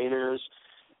containers.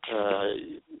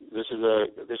 This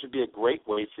would be a great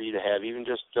way for you to have even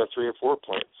just 3 or 4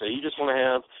 plants. So you just want to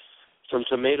have some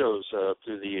tomatoes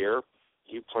through the year.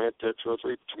 You plant 2 or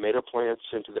 3 tomato plants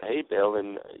into the hay bale,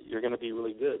 and you're going to be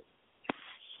really good.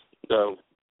 So,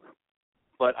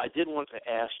 but I did want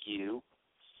to ask you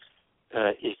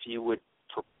if you would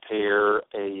prepare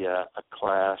a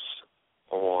class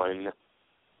on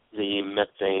the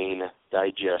methane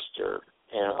digester,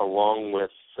 and along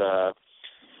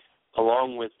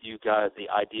with you guys, the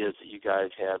ideas that you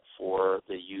guys have for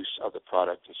the use of the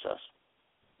product and stuff.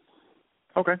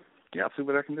 Okay. Yeah, I'll see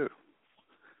what I can do.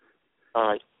 All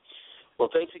right. Well,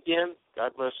 thanks again.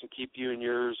 God bless and keep you and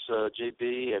yours,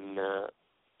 JB,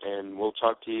 and we'll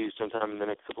talk to you sometime in the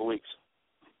next couple of weeks.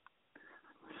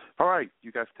 All right.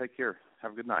 You guys take care.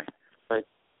 Have a good night. All right.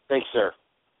 Thanks, sir.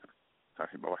 All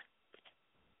right. Bye-bye.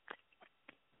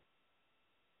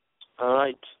 All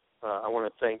right. I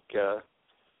want to thank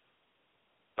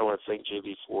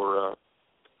JB for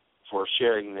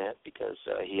sharing that, because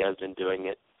he has been doing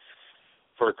it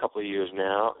for a couple of years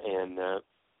now, and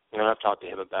I've talked to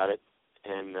him about it,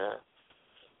 and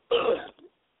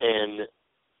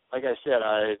like I said,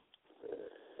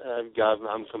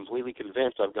 I'm completely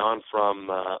convinced. I've gone from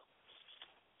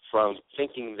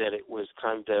thinking that it was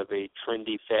kind of a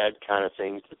trendy fad kind of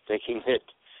thing to thinking that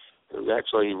there's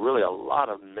actually really a lot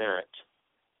of merit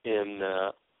in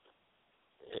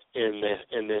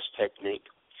this technique.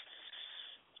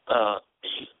 All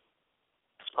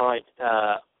right,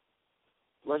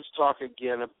 let's talk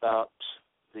again about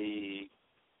the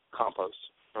compost.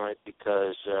 All right,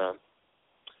 because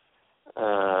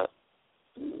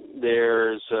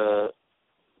there's a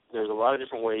lot of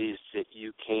different ways that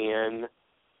you can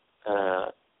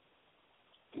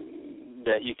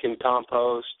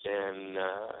compost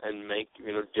and make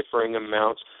differing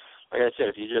amounts. Like I said,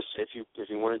 if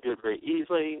you want to do it very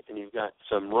easily, and you've got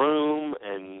some room,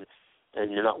 and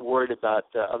you're not worried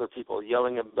about other people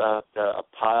yelling about a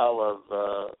pile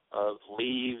of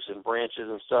leaves and branches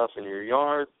and stuff in your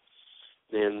yard,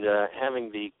 then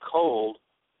having the cold,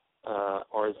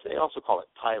 or as they also call it,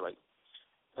 piling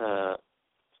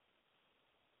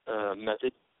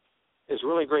method, is a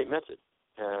really great method.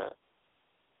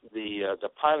 The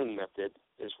piling method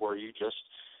is where you're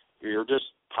just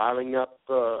piling up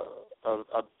a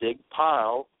big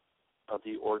pile of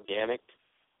the organic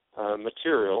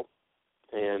material,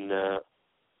 and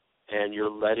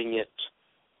you're letting it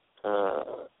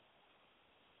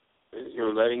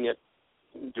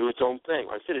do its own thing.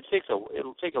 Like I said,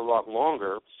 it'll take a lot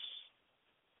longer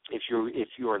if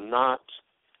you are not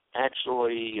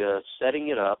actually setting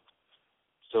it up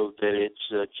so that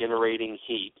it's generating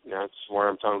heat. Now, that's where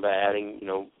I'm talking about adding,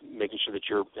 making sure that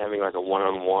you're having like a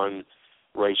 1-on-1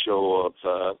 ratio of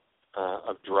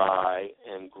dry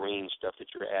and green stuff that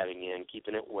you're adding in,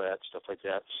 keeping it wet, stuff like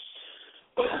that.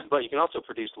 But you can also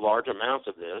produce large amounts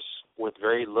of this with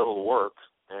very little work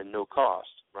and no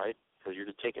cost, right? Because you're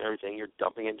just taking everything, you're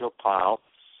dumping it into a pile,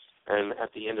 and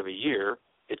at the end of a year,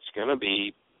 it's going to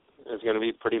be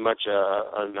pretty much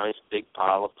a nice big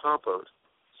pile of compost.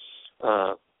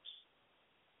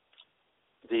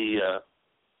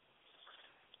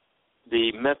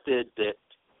 The method that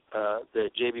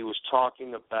JB was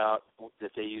talking about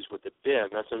that they use with the bin,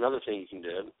 that's another thing you can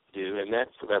do, and that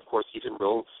of course keeps it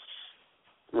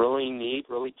really neat,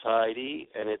 really tidy,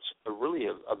 and it's a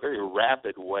very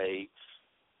rapid way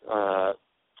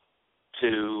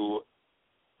to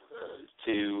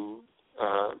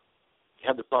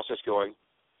have the process going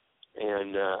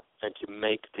and to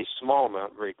make a small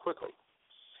amount very quickly,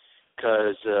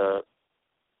 because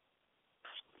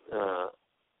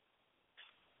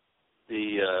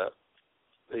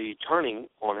the turning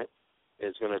on it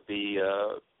is going to be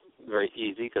very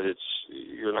easy, because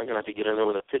you're not going to have to get in there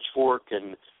with a pitchfork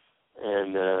and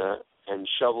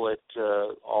shovel it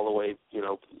all the way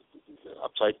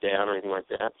upside down or anything like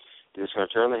that. You're just going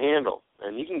to turn the handle,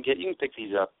 and you can pick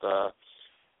these up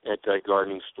at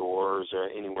gardening stores or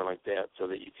anywhere like that, so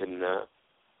that you can.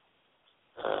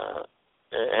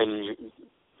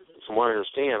 From what I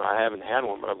understand, I haven't had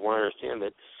one, but from what I understand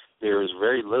that there is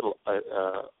very little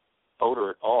odor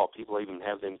at all. People even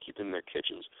have them keep in their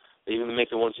kitchens. They even make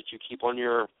the ones that you keep on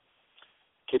your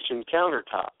kitchen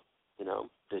countertop.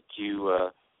 That you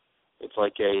it's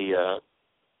like a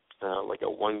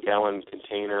 1-gallon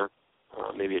container,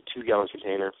 maybe a 2-gallon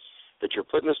container that you're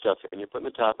putting the stuff in. You're putting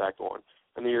the top back on,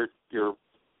 and then you're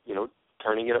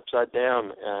turning it upside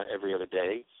down every other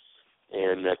day,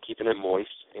 and keeping it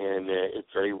moist, and it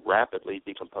very rapidly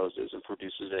decomposes and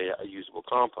produces a usable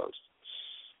compost.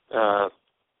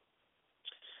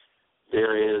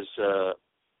 There is, and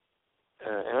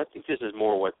I think this is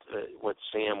more what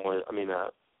Sam was. I mean,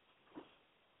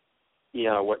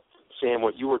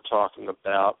 what you were talking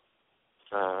about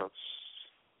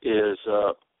is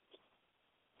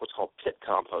what's called pit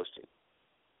composting,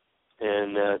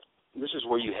 and this is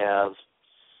where you have.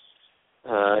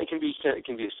 It can be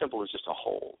as simple as just a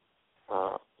hole,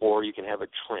 or you can have a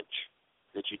trench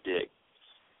that you dig,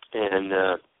 and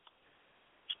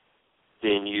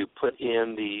then you put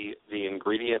in the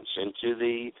ingredients into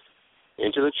the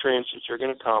trench that you're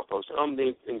going to compost.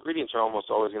 The ingredients are almost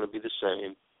always going to be the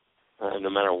same, no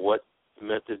matter what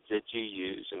method that you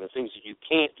use, and the things that you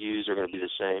can't use are going to be the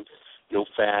same. no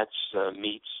fats,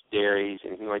 meats, dairies,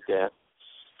 anything like that.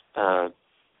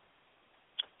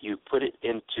 You put it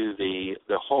into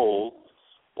the hole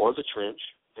or the trench,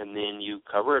 and then you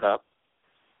cover it up.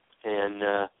 And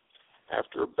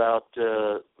after about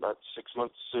 6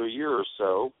 months to a year or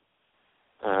so,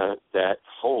 that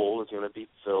hole is going to be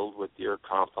filled with your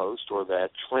compost, or that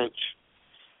trench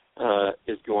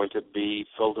is going to be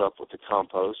filled up with the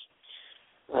compost.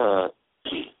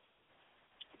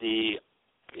 The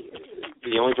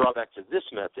only drawback to this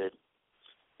method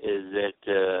is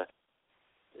that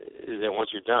once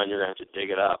you're done, you're going to have to dig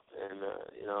it up, and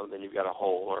then you've got a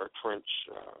hole or a trench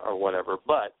or whatever.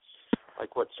 But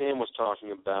like what Sam was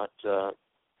talking about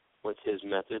with his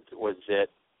method was that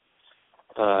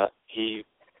he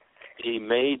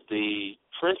made the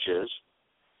trenches,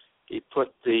 he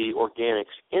put the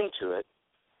organics into it,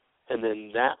 and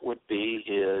then that would be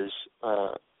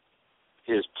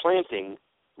his planting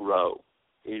row.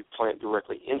 He'd plant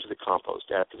directly into the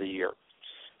compost after the year.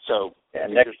 So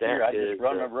next year I just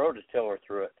run a rototiller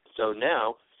through it. So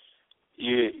now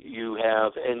you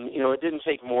have, and it didn't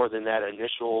take more than that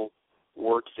initial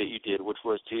work that you did, which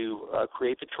was to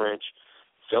create the trench,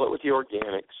 fill it with the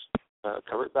organics,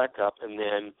 cover it back up, and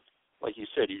then, like you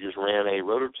said, you just ran a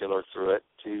rototiller through it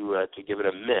to give it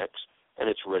a mix, and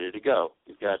it's ready to go.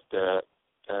 You've got a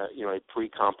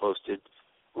pre-composted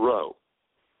row,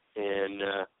 and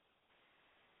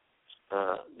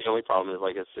the only problem is,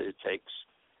 like I said, it takes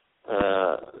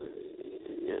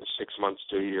 6 months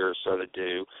to a year or so to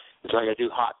do. It's like I do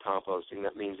hot composting.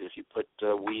 That means if you put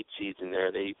weed seeds in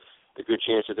there, the good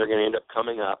chance that they're going to end up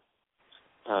coming up.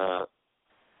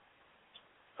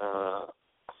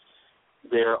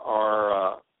 There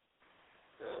are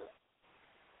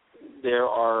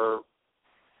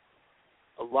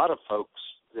a lot of folks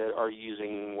that are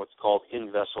using what's called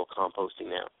in-vessel composting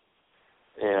now,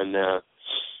 and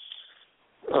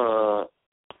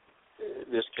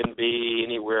this can be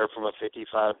anywhere from a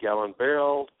 55-gallon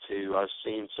barrel to, I've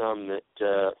seen some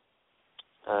that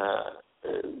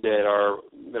are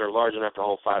large enough to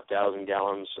hold 5,000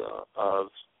 gallons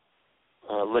of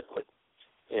liquid,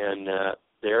 and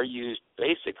they're used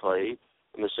basically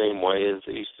in the same way as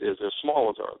the small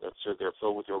ones are. So they're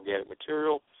filled with organic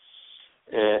material,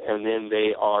 and then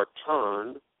they are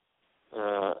turned,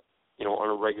 on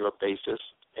a regular basis,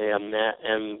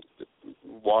 and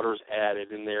water's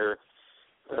added, and they're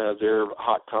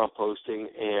hot composting,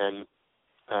 and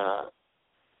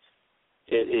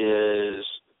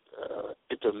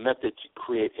it's a method to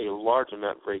create a large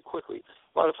amount very quickly.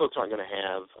 A lot of folks aren't going to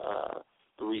have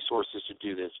the resources to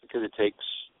do this because it takes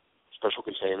special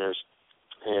containers,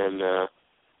 and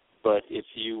but if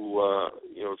you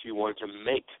wanted to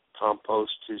make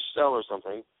compost to sell or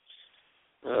something,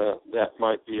 that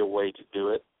might be a way to do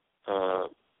it.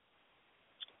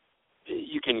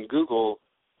 You can Google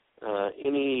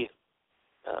any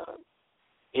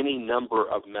number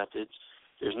of methods.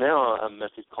 There's now a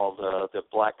method called the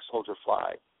black soldier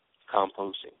fly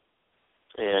composting,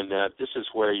 and this is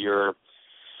where you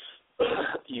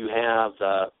have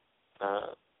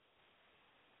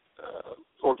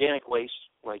organic waste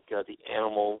like the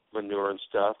animal manure and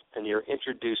stuff, and you're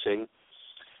introducing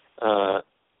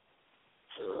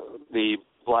the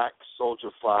black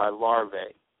soldier fly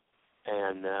larvae,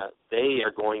 and they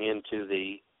are going into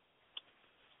the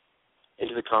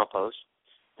compost.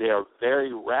 They are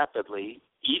very rapidly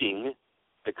eating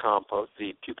the compost,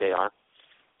 the pupae are.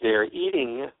 They're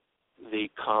eating the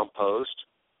compost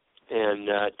and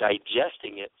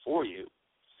digesting it for you.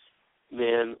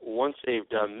 Then once they've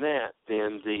done that,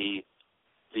 then the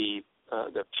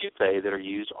pupae that are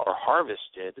used are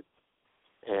harvested,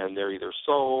 and they're either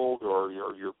sold or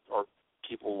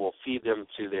people will feed them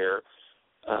to their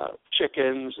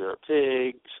chickens or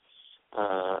pigs.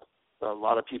 A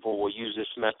lot of people will use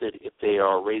this method if they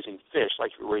are raising fish,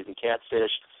 like you're raising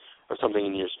catfish or something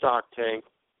in your stock tank.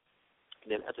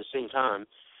 And then at the same time,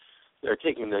 they're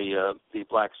taking the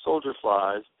black soldier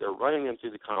flies, they're running them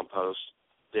through the compost,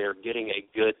 they're getting a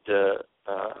good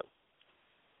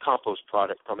compost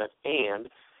product from it, and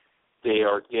they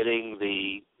are getting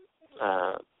the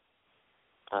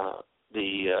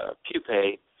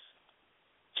pupae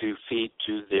to feed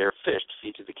to their fish, to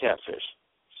feed to the catfish.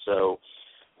 So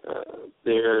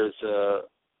there's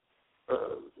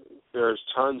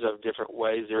tons of different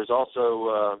ways. There's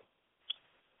also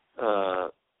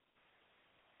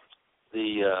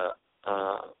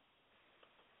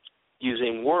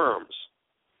using worms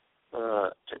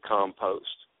to compost.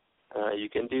 You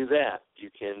can do that. You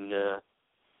can,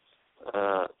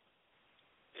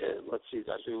 let's see,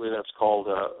 I believe that's called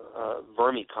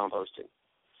vermicomposting.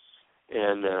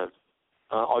 And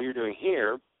all you're doing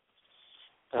here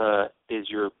is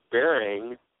you're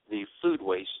burying the food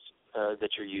waste that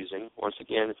you're using. Once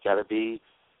again, it's got to be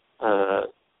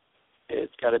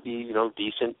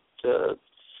decent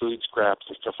food scraps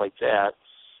and stuff like that.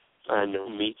 No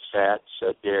meats, fats,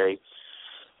 dairy,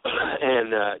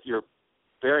 and you're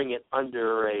burying it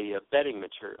under a bedding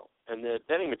material. And the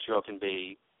bedding material can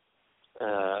be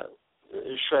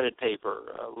shredded paper,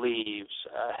 leaves,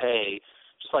 hay,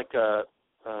 just like JB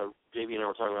and I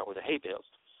were talking about with the hay bales.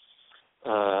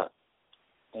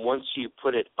 Once you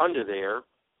put it under there,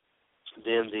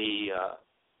 then the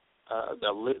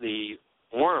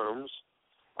worms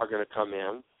are going to come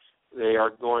in. They are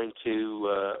going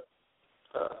to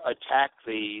attack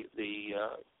the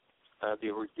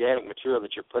organic material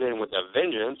that you're putting in with a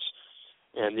vengeance,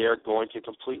 and they're going to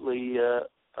completely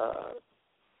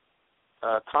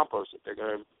compost it.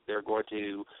 They're going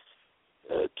to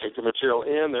take the material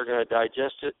in. They're going to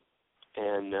digest it,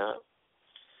 and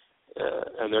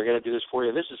they're going to do this for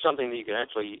you. This is something that you can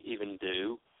actually even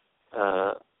do,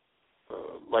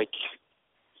 like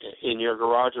in your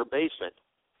garage or basement.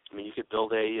 I mean, you could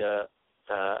build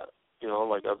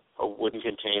like a wooden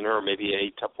container or maybe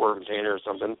a Tupperware container or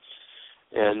something,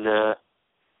 and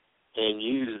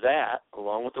use that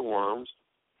along with the worms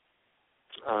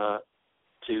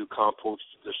to compost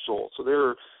the soil. So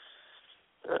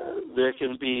there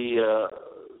can be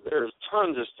there's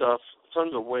tons of stuff,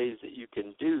 tons of ways that you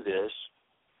can do this,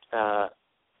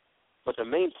 but the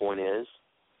main point is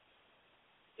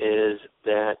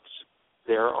that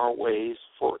there are ways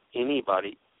for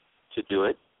anybody to do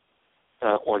it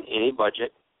on any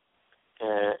budget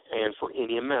and for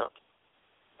any amount.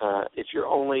 If you're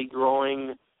only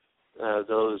growing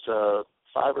those 5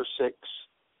 or 6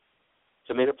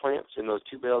 tomato plants in those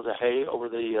 2 bales of hay over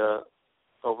the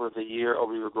year,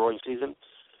 over your growing season,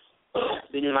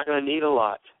 then you're not going to need a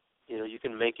lot. You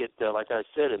can make it, like I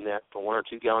said, in that 1 or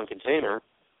 2 gallon container.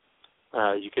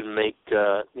 You can make 6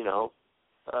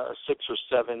 or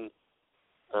 7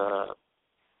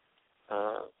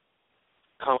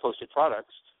 composted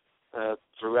products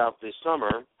throughout the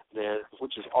summer,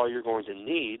 which is all you're going to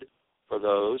need for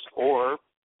those, or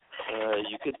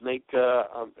you could make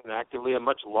actively a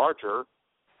much larger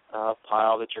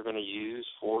pile that you're going to use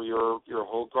for your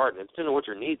whole garden. It depends on what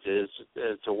your needs is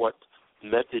as to what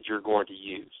method you're going to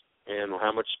use and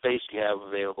how much space you have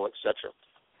available, etc.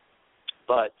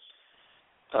 But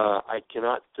I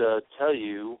cannot tell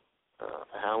you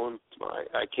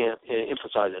I can't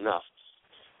emphasize enough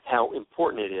how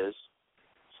important it is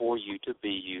for you to be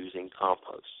using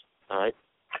compost. All right,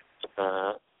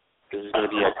 this is going to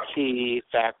be a key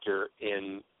factor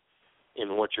in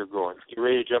what you're growing. You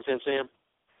ready to jump in, Sam?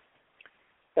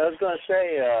 I was going to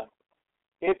say,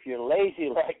 if you're lazy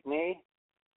like me,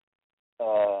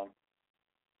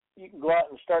 you can go out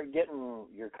and start getting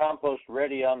your compost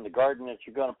ready on the garden that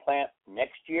you're going to plant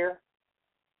next year,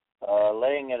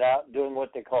 laying it out, doing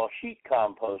what they call sheet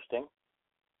composting,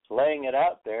 laying it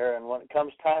out there, and when it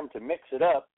comes time to mix it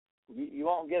up, you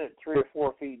won't get it 3 or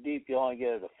 4 feet deep. You only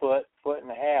get it a foot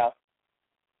and a half.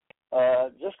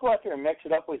 Just go out there and mix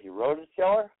it up with your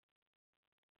rototiller.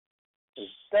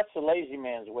 That's the lazy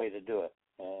man's way to do it,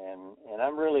 and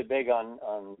I'm really big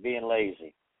on being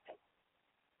lazy.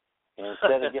 And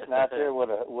instead of getting out there with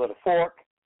a fork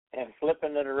and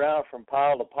flipping it around from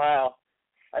pile to pile,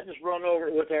 I just run over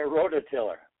it with that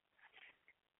rototiller.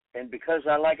 And because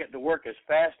I like it to work as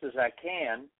fast as I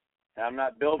can, and I'm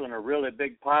not building a really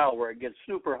big pile where it gets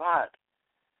super hot,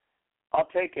 I'll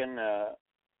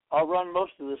run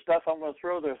most of the stuff I'm going to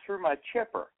throw there through my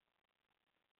chipper.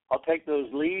 I'll take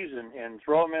those leaves and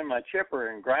throw them in my chipper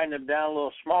and grind them down a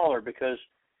little smaller, because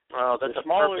that's the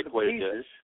smaller a perfect the way pieces, to do it.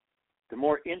 the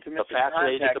more intimate the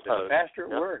faster the contact, the faster it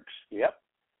Yep. works. Yep.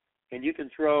 And you can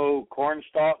throw corn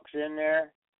stalks in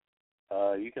there.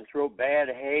 You can throw bad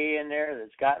hay in there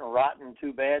that's gotten rotten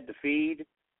too bad to feed.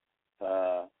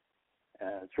 Throw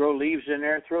leaves in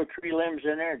there, throw tree limbs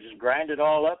in there, just grind it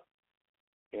all up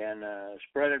and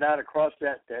spread it out across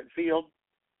that field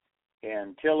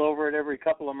and till over it every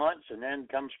couple of months, and then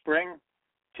come spring,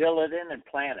 till it in and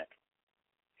plant it.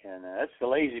 And that's the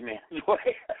lazy man's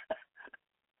way.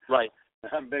 Right.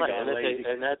 I'm big right. on lazy.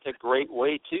 And that's a great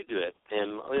way to do it.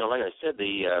 And like I said,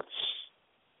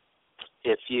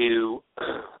 if you're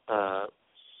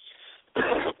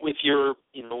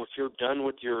done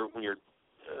with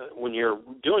when you're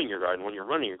doing your garden, when you're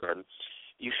running your garden,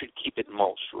 you should keep it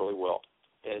mulched really well.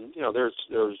 And there's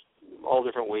all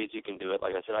different ways you can do it.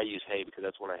 Like I said, I use hay because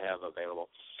that's what I have available.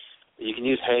 You can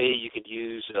use hay. You could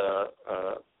use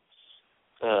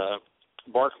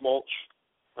bark mulch.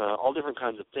 All different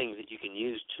kinds of things that you can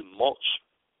use to mulch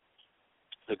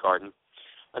the garden.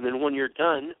 And then when you're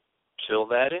done, fill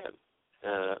that in.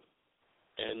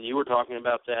 And you were talking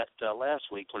about that last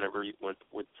week whenever you went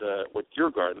with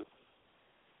your garden,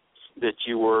 that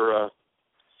you were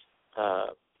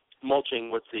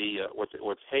mulching with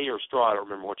hay or straw. I don't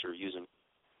remember what you were using.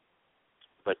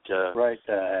 But right,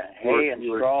 hay and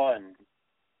straw and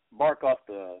bark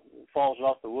falls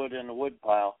off the wood in the wood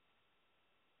pile.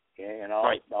 And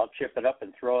I'll chip it up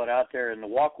and throw it out there in the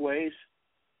walkways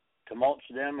to mulch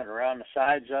them and around the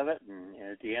sides of it, and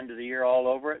at the end of the year all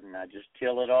over it, and I just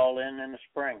till it all in the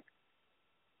spring.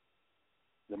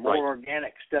 The more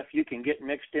organic stuff you can get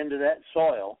mixed into that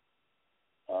soil,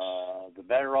 the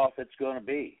better off it's going to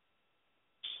be.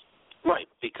 Right,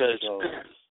 because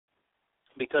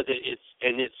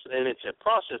it's a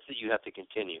process that you have to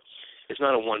continue. It's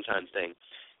not a one-time thing.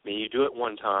 I mean, you do it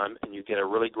one time and you get a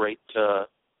really great soil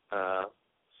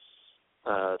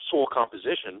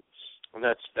composition, and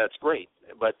that's great.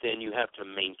 But then you have to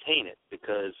maintain it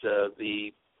because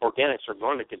the organics are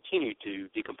going to continue to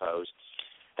decompose,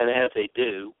 and as they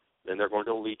do, then they're going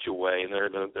to leach away, and they're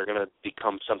going to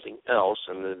become something else,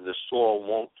 and the soil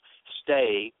won't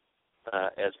stay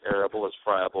as arable, as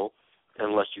friable,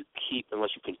 unless you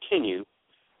continue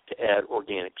to add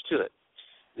organics to it.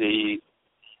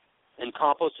 And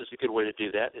compost is a good way to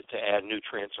do that, is to add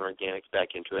nutrients and organics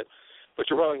back into it. But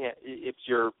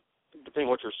depending on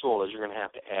what your soil is, you're going to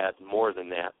have to add more than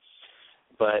that.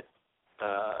 But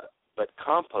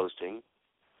composting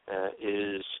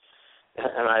is,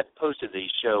 and I posted the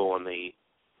show on the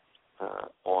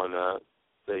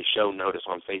show notice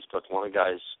on Facebook. One of the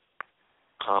guys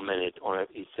commented on it.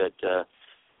 He said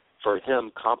for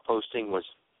him, composting was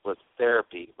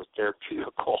therapy, was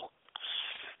therapeutical.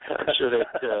 I'm sure that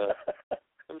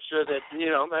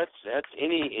that's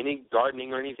any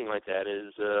gardening or anything like that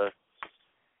is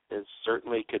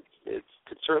certainly could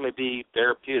certainly be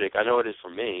therapeutic. I know it is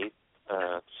for me,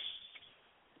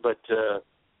 but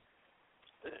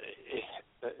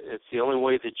it's the only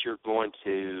way that you're going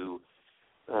to.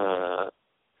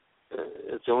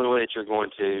 It's the only way that you're going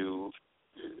to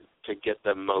get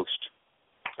the most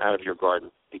out of your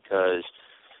garden, because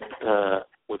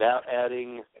without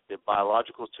adding the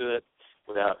biologicals to it,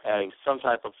 without adding some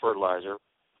type of fertilizer,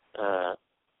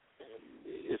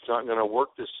 it's not going to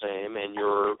work the same. And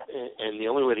the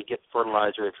only way to get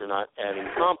fertilizer if you're not adding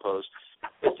compost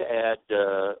is to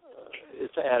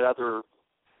add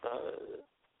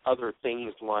other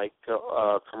things like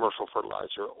commercial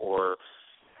fertilizer or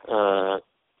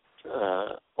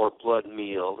blood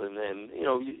meal, and then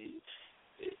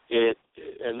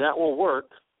and that will work,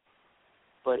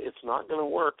 but it's not going to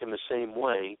work in the same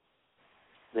way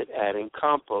that adding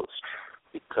compost,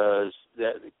 because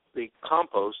the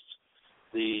compost,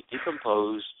 the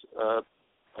decomposed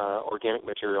organic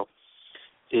material,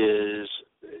 is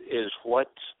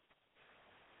what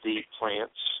the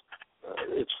plants,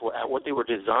 it's what they were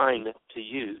designed to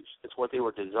use. It's what they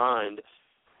were designed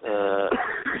to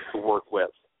work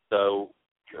with. So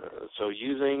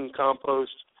using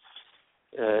compost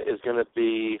is going to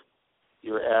be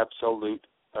your absolute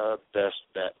best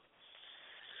bet.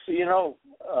 The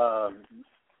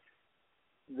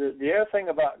other thing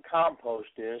about compost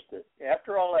is that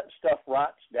after all that stuff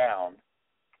rots down,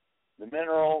 the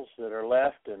minerals that are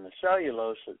left and the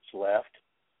cellulose that's left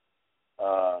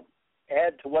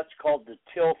add to what's called the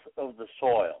tilth of the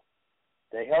soil.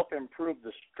 They help improve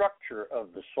the structure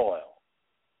of the soil.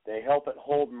 They help it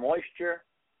hold moisture.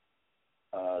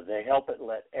 They help it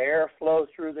let air flow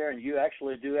through there, and you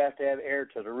actually do have to have air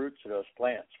to the roots of those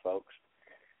plants, folks.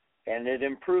 And it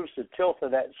improves the tilth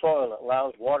of that soil. It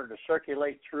allows water to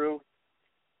circulate through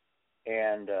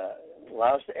and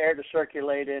allows the air to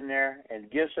circulate in there and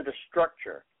gives it a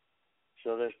structure.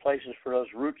 So there's places for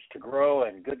those roots to grow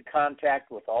and good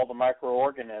contact with all the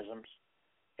microorganisms.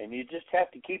 And you just have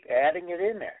to keep adding it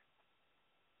in there.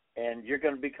 And you're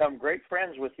going to become great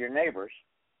friends with your neighbors,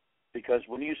 because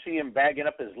when you see him bagging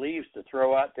up his leaves to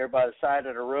throw out there by the side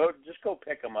of the road, just go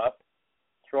pick them up,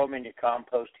 throw them in your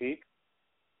compost heap.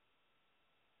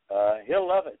 He'll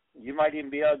love it. You might even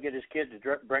be able to get his kid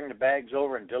to bring the bags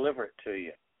over and deliver it to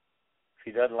you if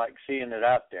he doesn't like seeing it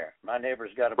out there. My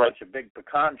neighbor's got a bunch of big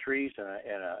pecan trees and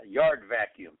a yard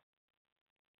vacuum.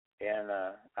 And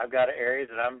I've got an area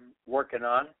that I'm working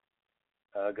on,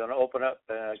 going to open up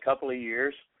in a couple of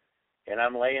years. And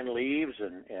I'm laying leaves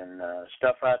and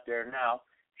stuff out there now,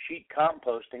 sheet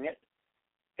composting it.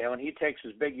 And when he takes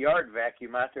his big yard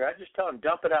vacuum out there, I just tell him,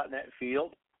 dump it out in that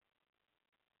field.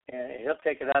 And he'll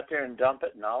take it out there and dump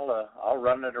it, and I'll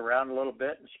run it around a little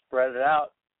bit and spread it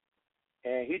out.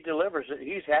 And he delivers it.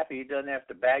 He's happy. He doesn't have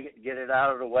to bag it and get it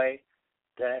out of the way.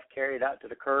 Doesn't have to carry it out to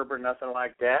the curb or nothing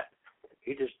like that.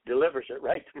 He just delivers it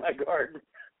right to my garden.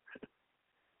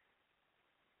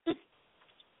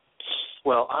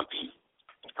 Well,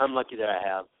 I'm lucky that I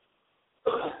have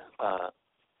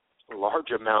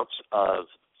large amounts of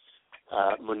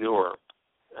manure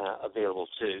available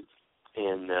too,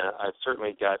 and I've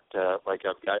certainly got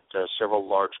I've got several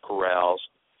large corrals,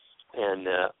 and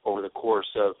over the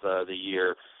course of the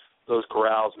year, those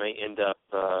corrals may end up,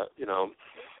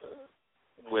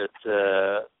 with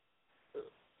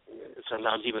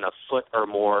sometimes even a foot or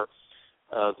more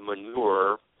of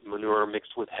manure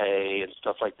mixed with hay and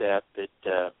stuff like that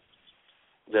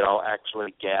I'll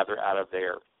actually gather out of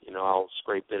there. I'll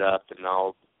scrape it up and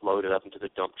I'll load it up into the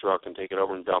dump truck and take it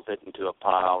over and dump it into a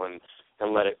pile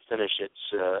and let it finish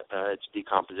its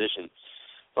decomposition.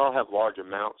 So I'll have large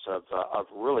amounts of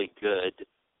really good,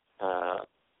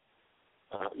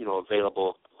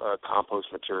 available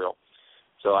compost material.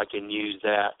 So I can use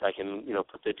that. I can,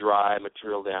 put the dry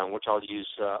material down, which I'll use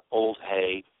old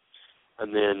hay,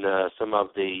 and then some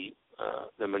of the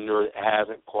manure that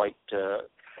hasn't quite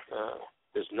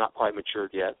is not quite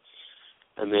matured yet,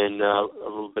 and then a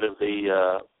little bit of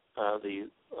the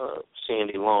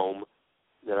sandy loam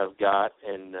that I've got,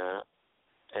 and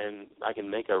I can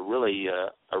make a really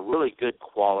good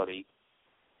quality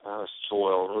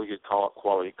soil, really good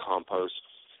quality compost,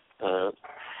 and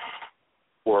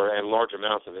large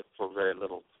amounts of it for very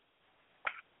little.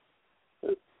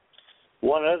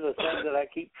 One other thing that I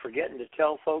keep forgetting to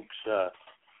tell folks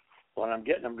when I'm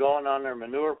getting them going on their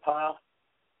manure pile,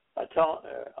 I tell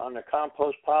on their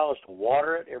compost pile is to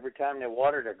water it every time they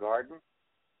water their garden,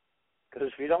 because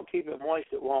if you don't keep it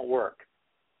moist, it won't work.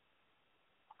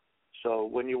 So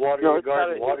when you water your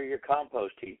garden, water your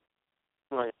compost heap.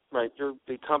 Right.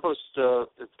 The compost,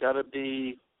 it's got to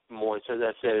be moist. As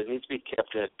I said, it needs to be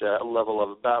kept at a level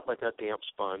of about like a damp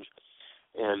sponge,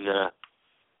 and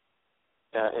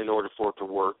in order for it to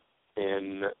work.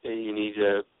 And you need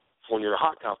to, when you're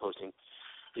hot composting,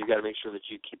 you've got to make sure that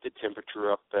you keep the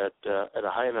temperature up at a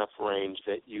high enough range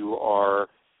that you are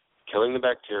killing the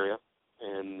bacteria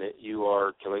and that you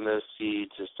are killing the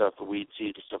seeds and stuff, the weed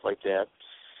seeds and stuff like that,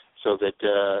 so that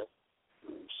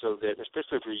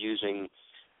especially if you're using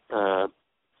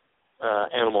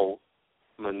animal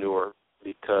manure,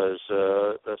 because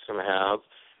that's going to have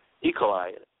E. coli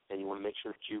in it, and you want to make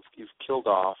sure that you've killed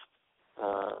off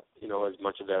as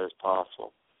much of that as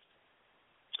possible.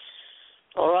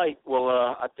 All right. Well,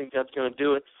 I think that's going to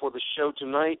do it for the show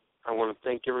tonight. I want to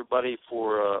thank everybody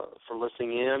for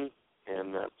listening in,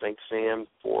 and thank Sam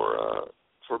for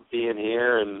being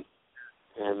here. And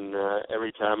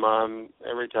every time I'm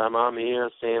here,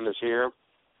 Sam is here.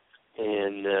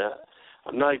 And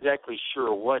I'm not exactly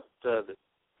sure what we're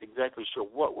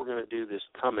going to do this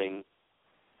coming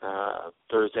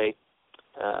Thursday,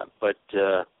 but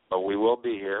we will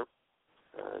be here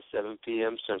 7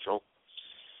 p.m. Central.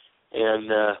 And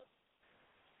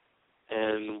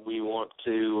we want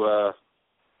to,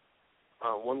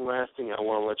 one last thing I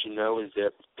want to let you know is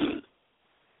that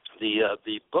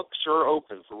the books are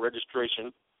open for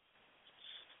registration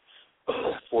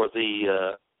for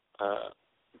the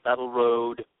Battle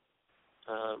Road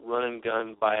Run and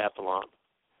Gun Biathlon.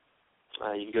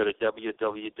 You can go to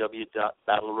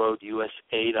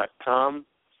www.battleroadusa.com,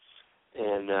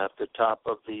 and at the top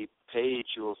of the page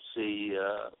you'll see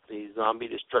the Zombie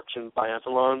Destruction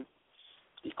Biathlon.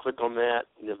 You click on that,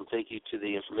 and it'll take you to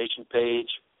the information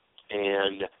page,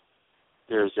 and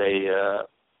there's a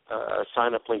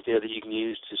sign-up link there that you can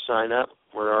use to sign up.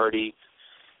 The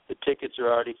tickets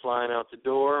are already flying out the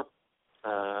door.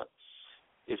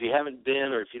 If you haven't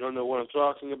been, or if you don't know what I'm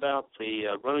talking about,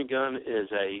 the Run and Gun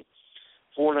is a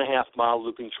 4.5-mile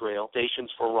looping trail,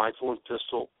 stations for rifle and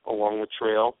pistol along the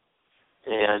trail,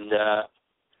 and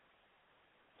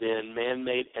then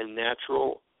man-made and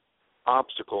natural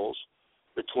obstacles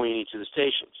between each of the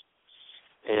stations.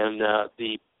 And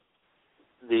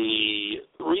the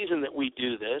reason that we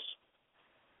do this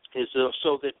is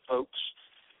so that folks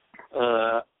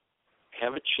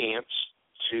have a chance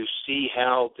to see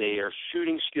how their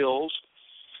shooting skills,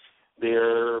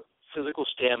 their physical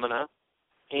stamina,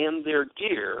 and their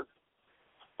gear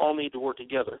all need to work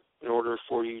together in order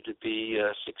for you to be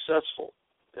successful.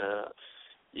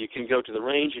 You can go to the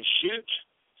range and shoot.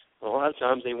 A lot of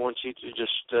times they want you to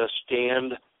just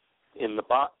stand in the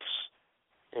box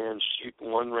and shoot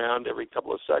one round every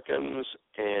couple of seconds,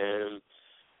 and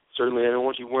certainly they don't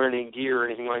want you wearing any gear or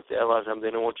anything like that. A lot of times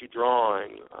they don't want you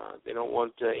drawing. They don't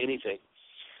want anything.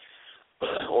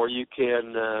 Or you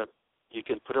can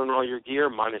put on all your gear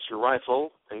minus your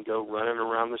rifle and go running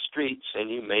around the streets, and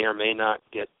you may or may not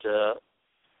get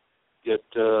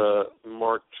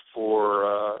marked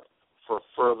for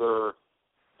further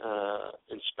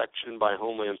even by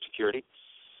Homeland Security.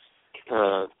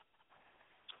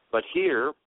 But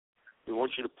here, we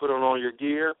want you to put on all your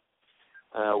gear.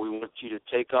 We want you to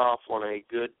take off on a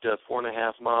good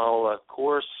 4.5-mile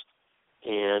course,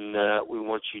 and we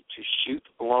want you to shoot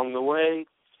along the way,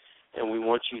 and we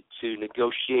want you to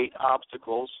negotiate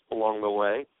obstacles along the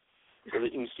way so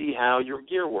that you can see how your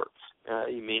gear works.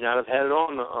 You may not have had it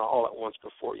on all at once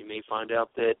before. You may find out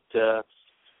that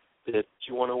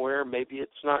you want to wear, maybe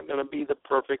it's not going to be the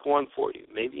perfect one for you.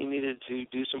 Maybe you needed to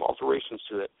do some alterations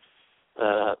to it.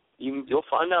 You'll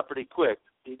find out pretty quick.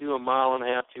 You do 1.5 miles,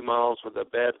 2 miles with a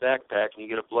bad backpack and you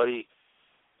get a bloody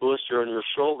blister on your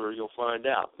shoulder, you'll find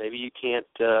out. Maybe you can't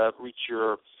reach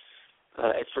your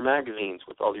extra magazines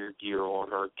with all your gear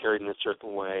on or carried in a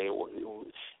certain way.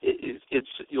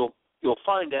 You'll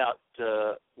find out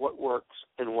what works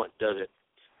and what doesn't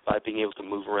by being able to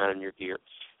move around in your gear.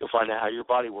 You'll find out how your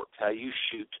body works, how you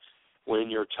shoot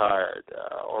when you're tired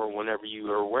or whenever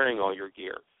you are wearing all your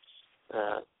gear.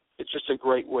 It's just a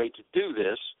great way to do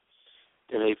this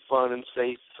in a fun and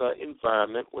safe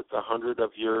environment with 100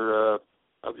 of your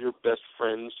best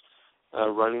friends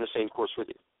running the same course with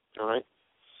you. All right.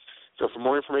 So for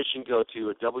more information, go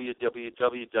to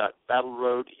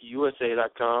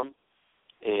www.battleroadusa.com,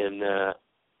 and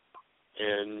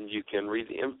you can read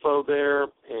the info there,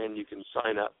 and you can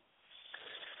sign up.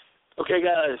 Okay,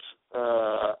 guys,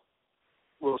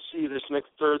 we'll see you this next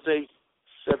Thursday,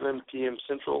 7 p.m.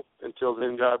 Central. Until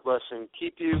then, God bless and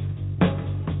keep you.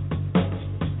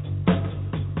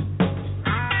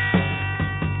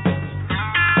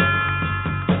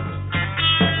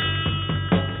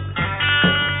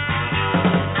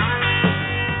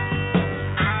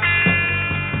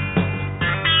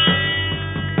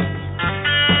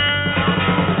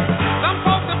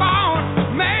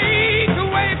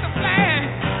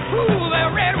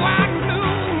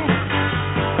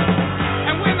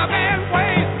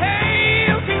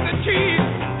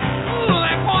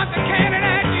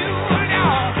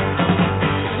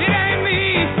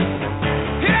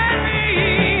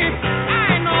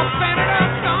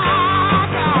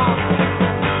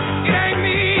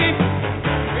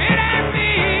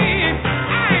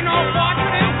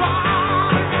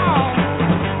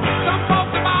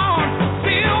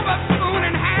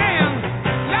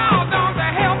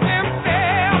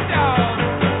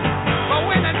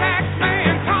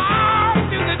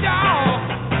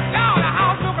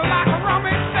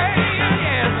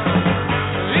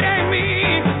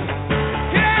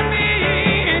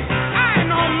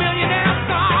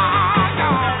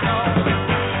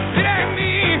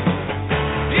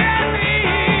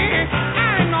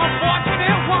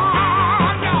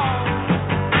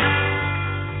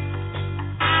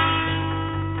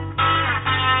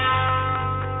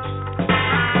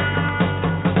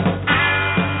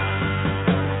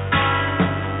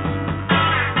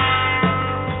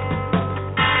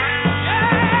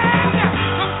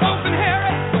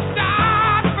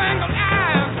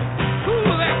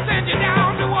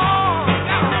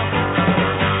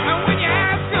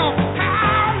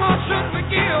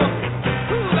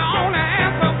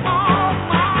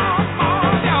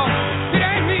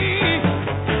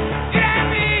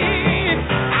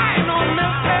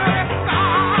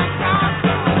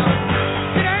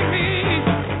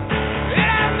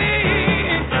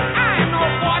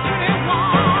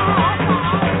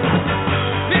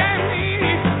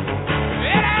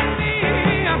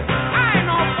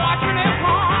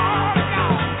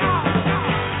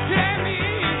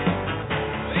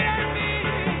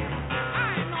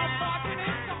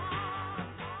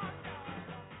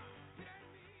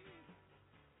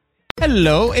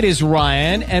 Hello, it is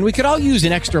Ryan, and we could all use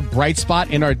an extra bright spot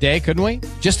in our day, couldn't we?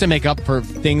 Just to make up for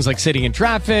things like sitting in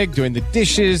traffic, doing the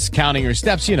dishes, counting your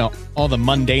steps, you know, all the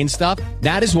mundane stuff.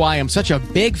 That is why I'm such a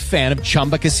big fan of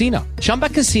Chumba Casino. Chumba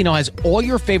Casino has all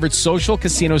your favorite social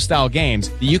casino-style games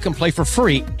that you can play for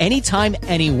free anytime,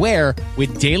 anywhere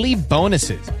with daily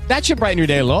bonuses. That should brighten your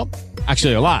day a little.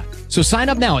 Actually, a lot. So sign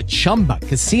up now at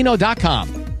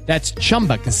ChumbaCasino.com. That's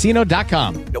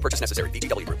ChumbaCasino.com. No purchase necessary.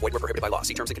 VGW Group. Void where prohibited by law.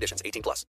 See terms and conditions. 18+.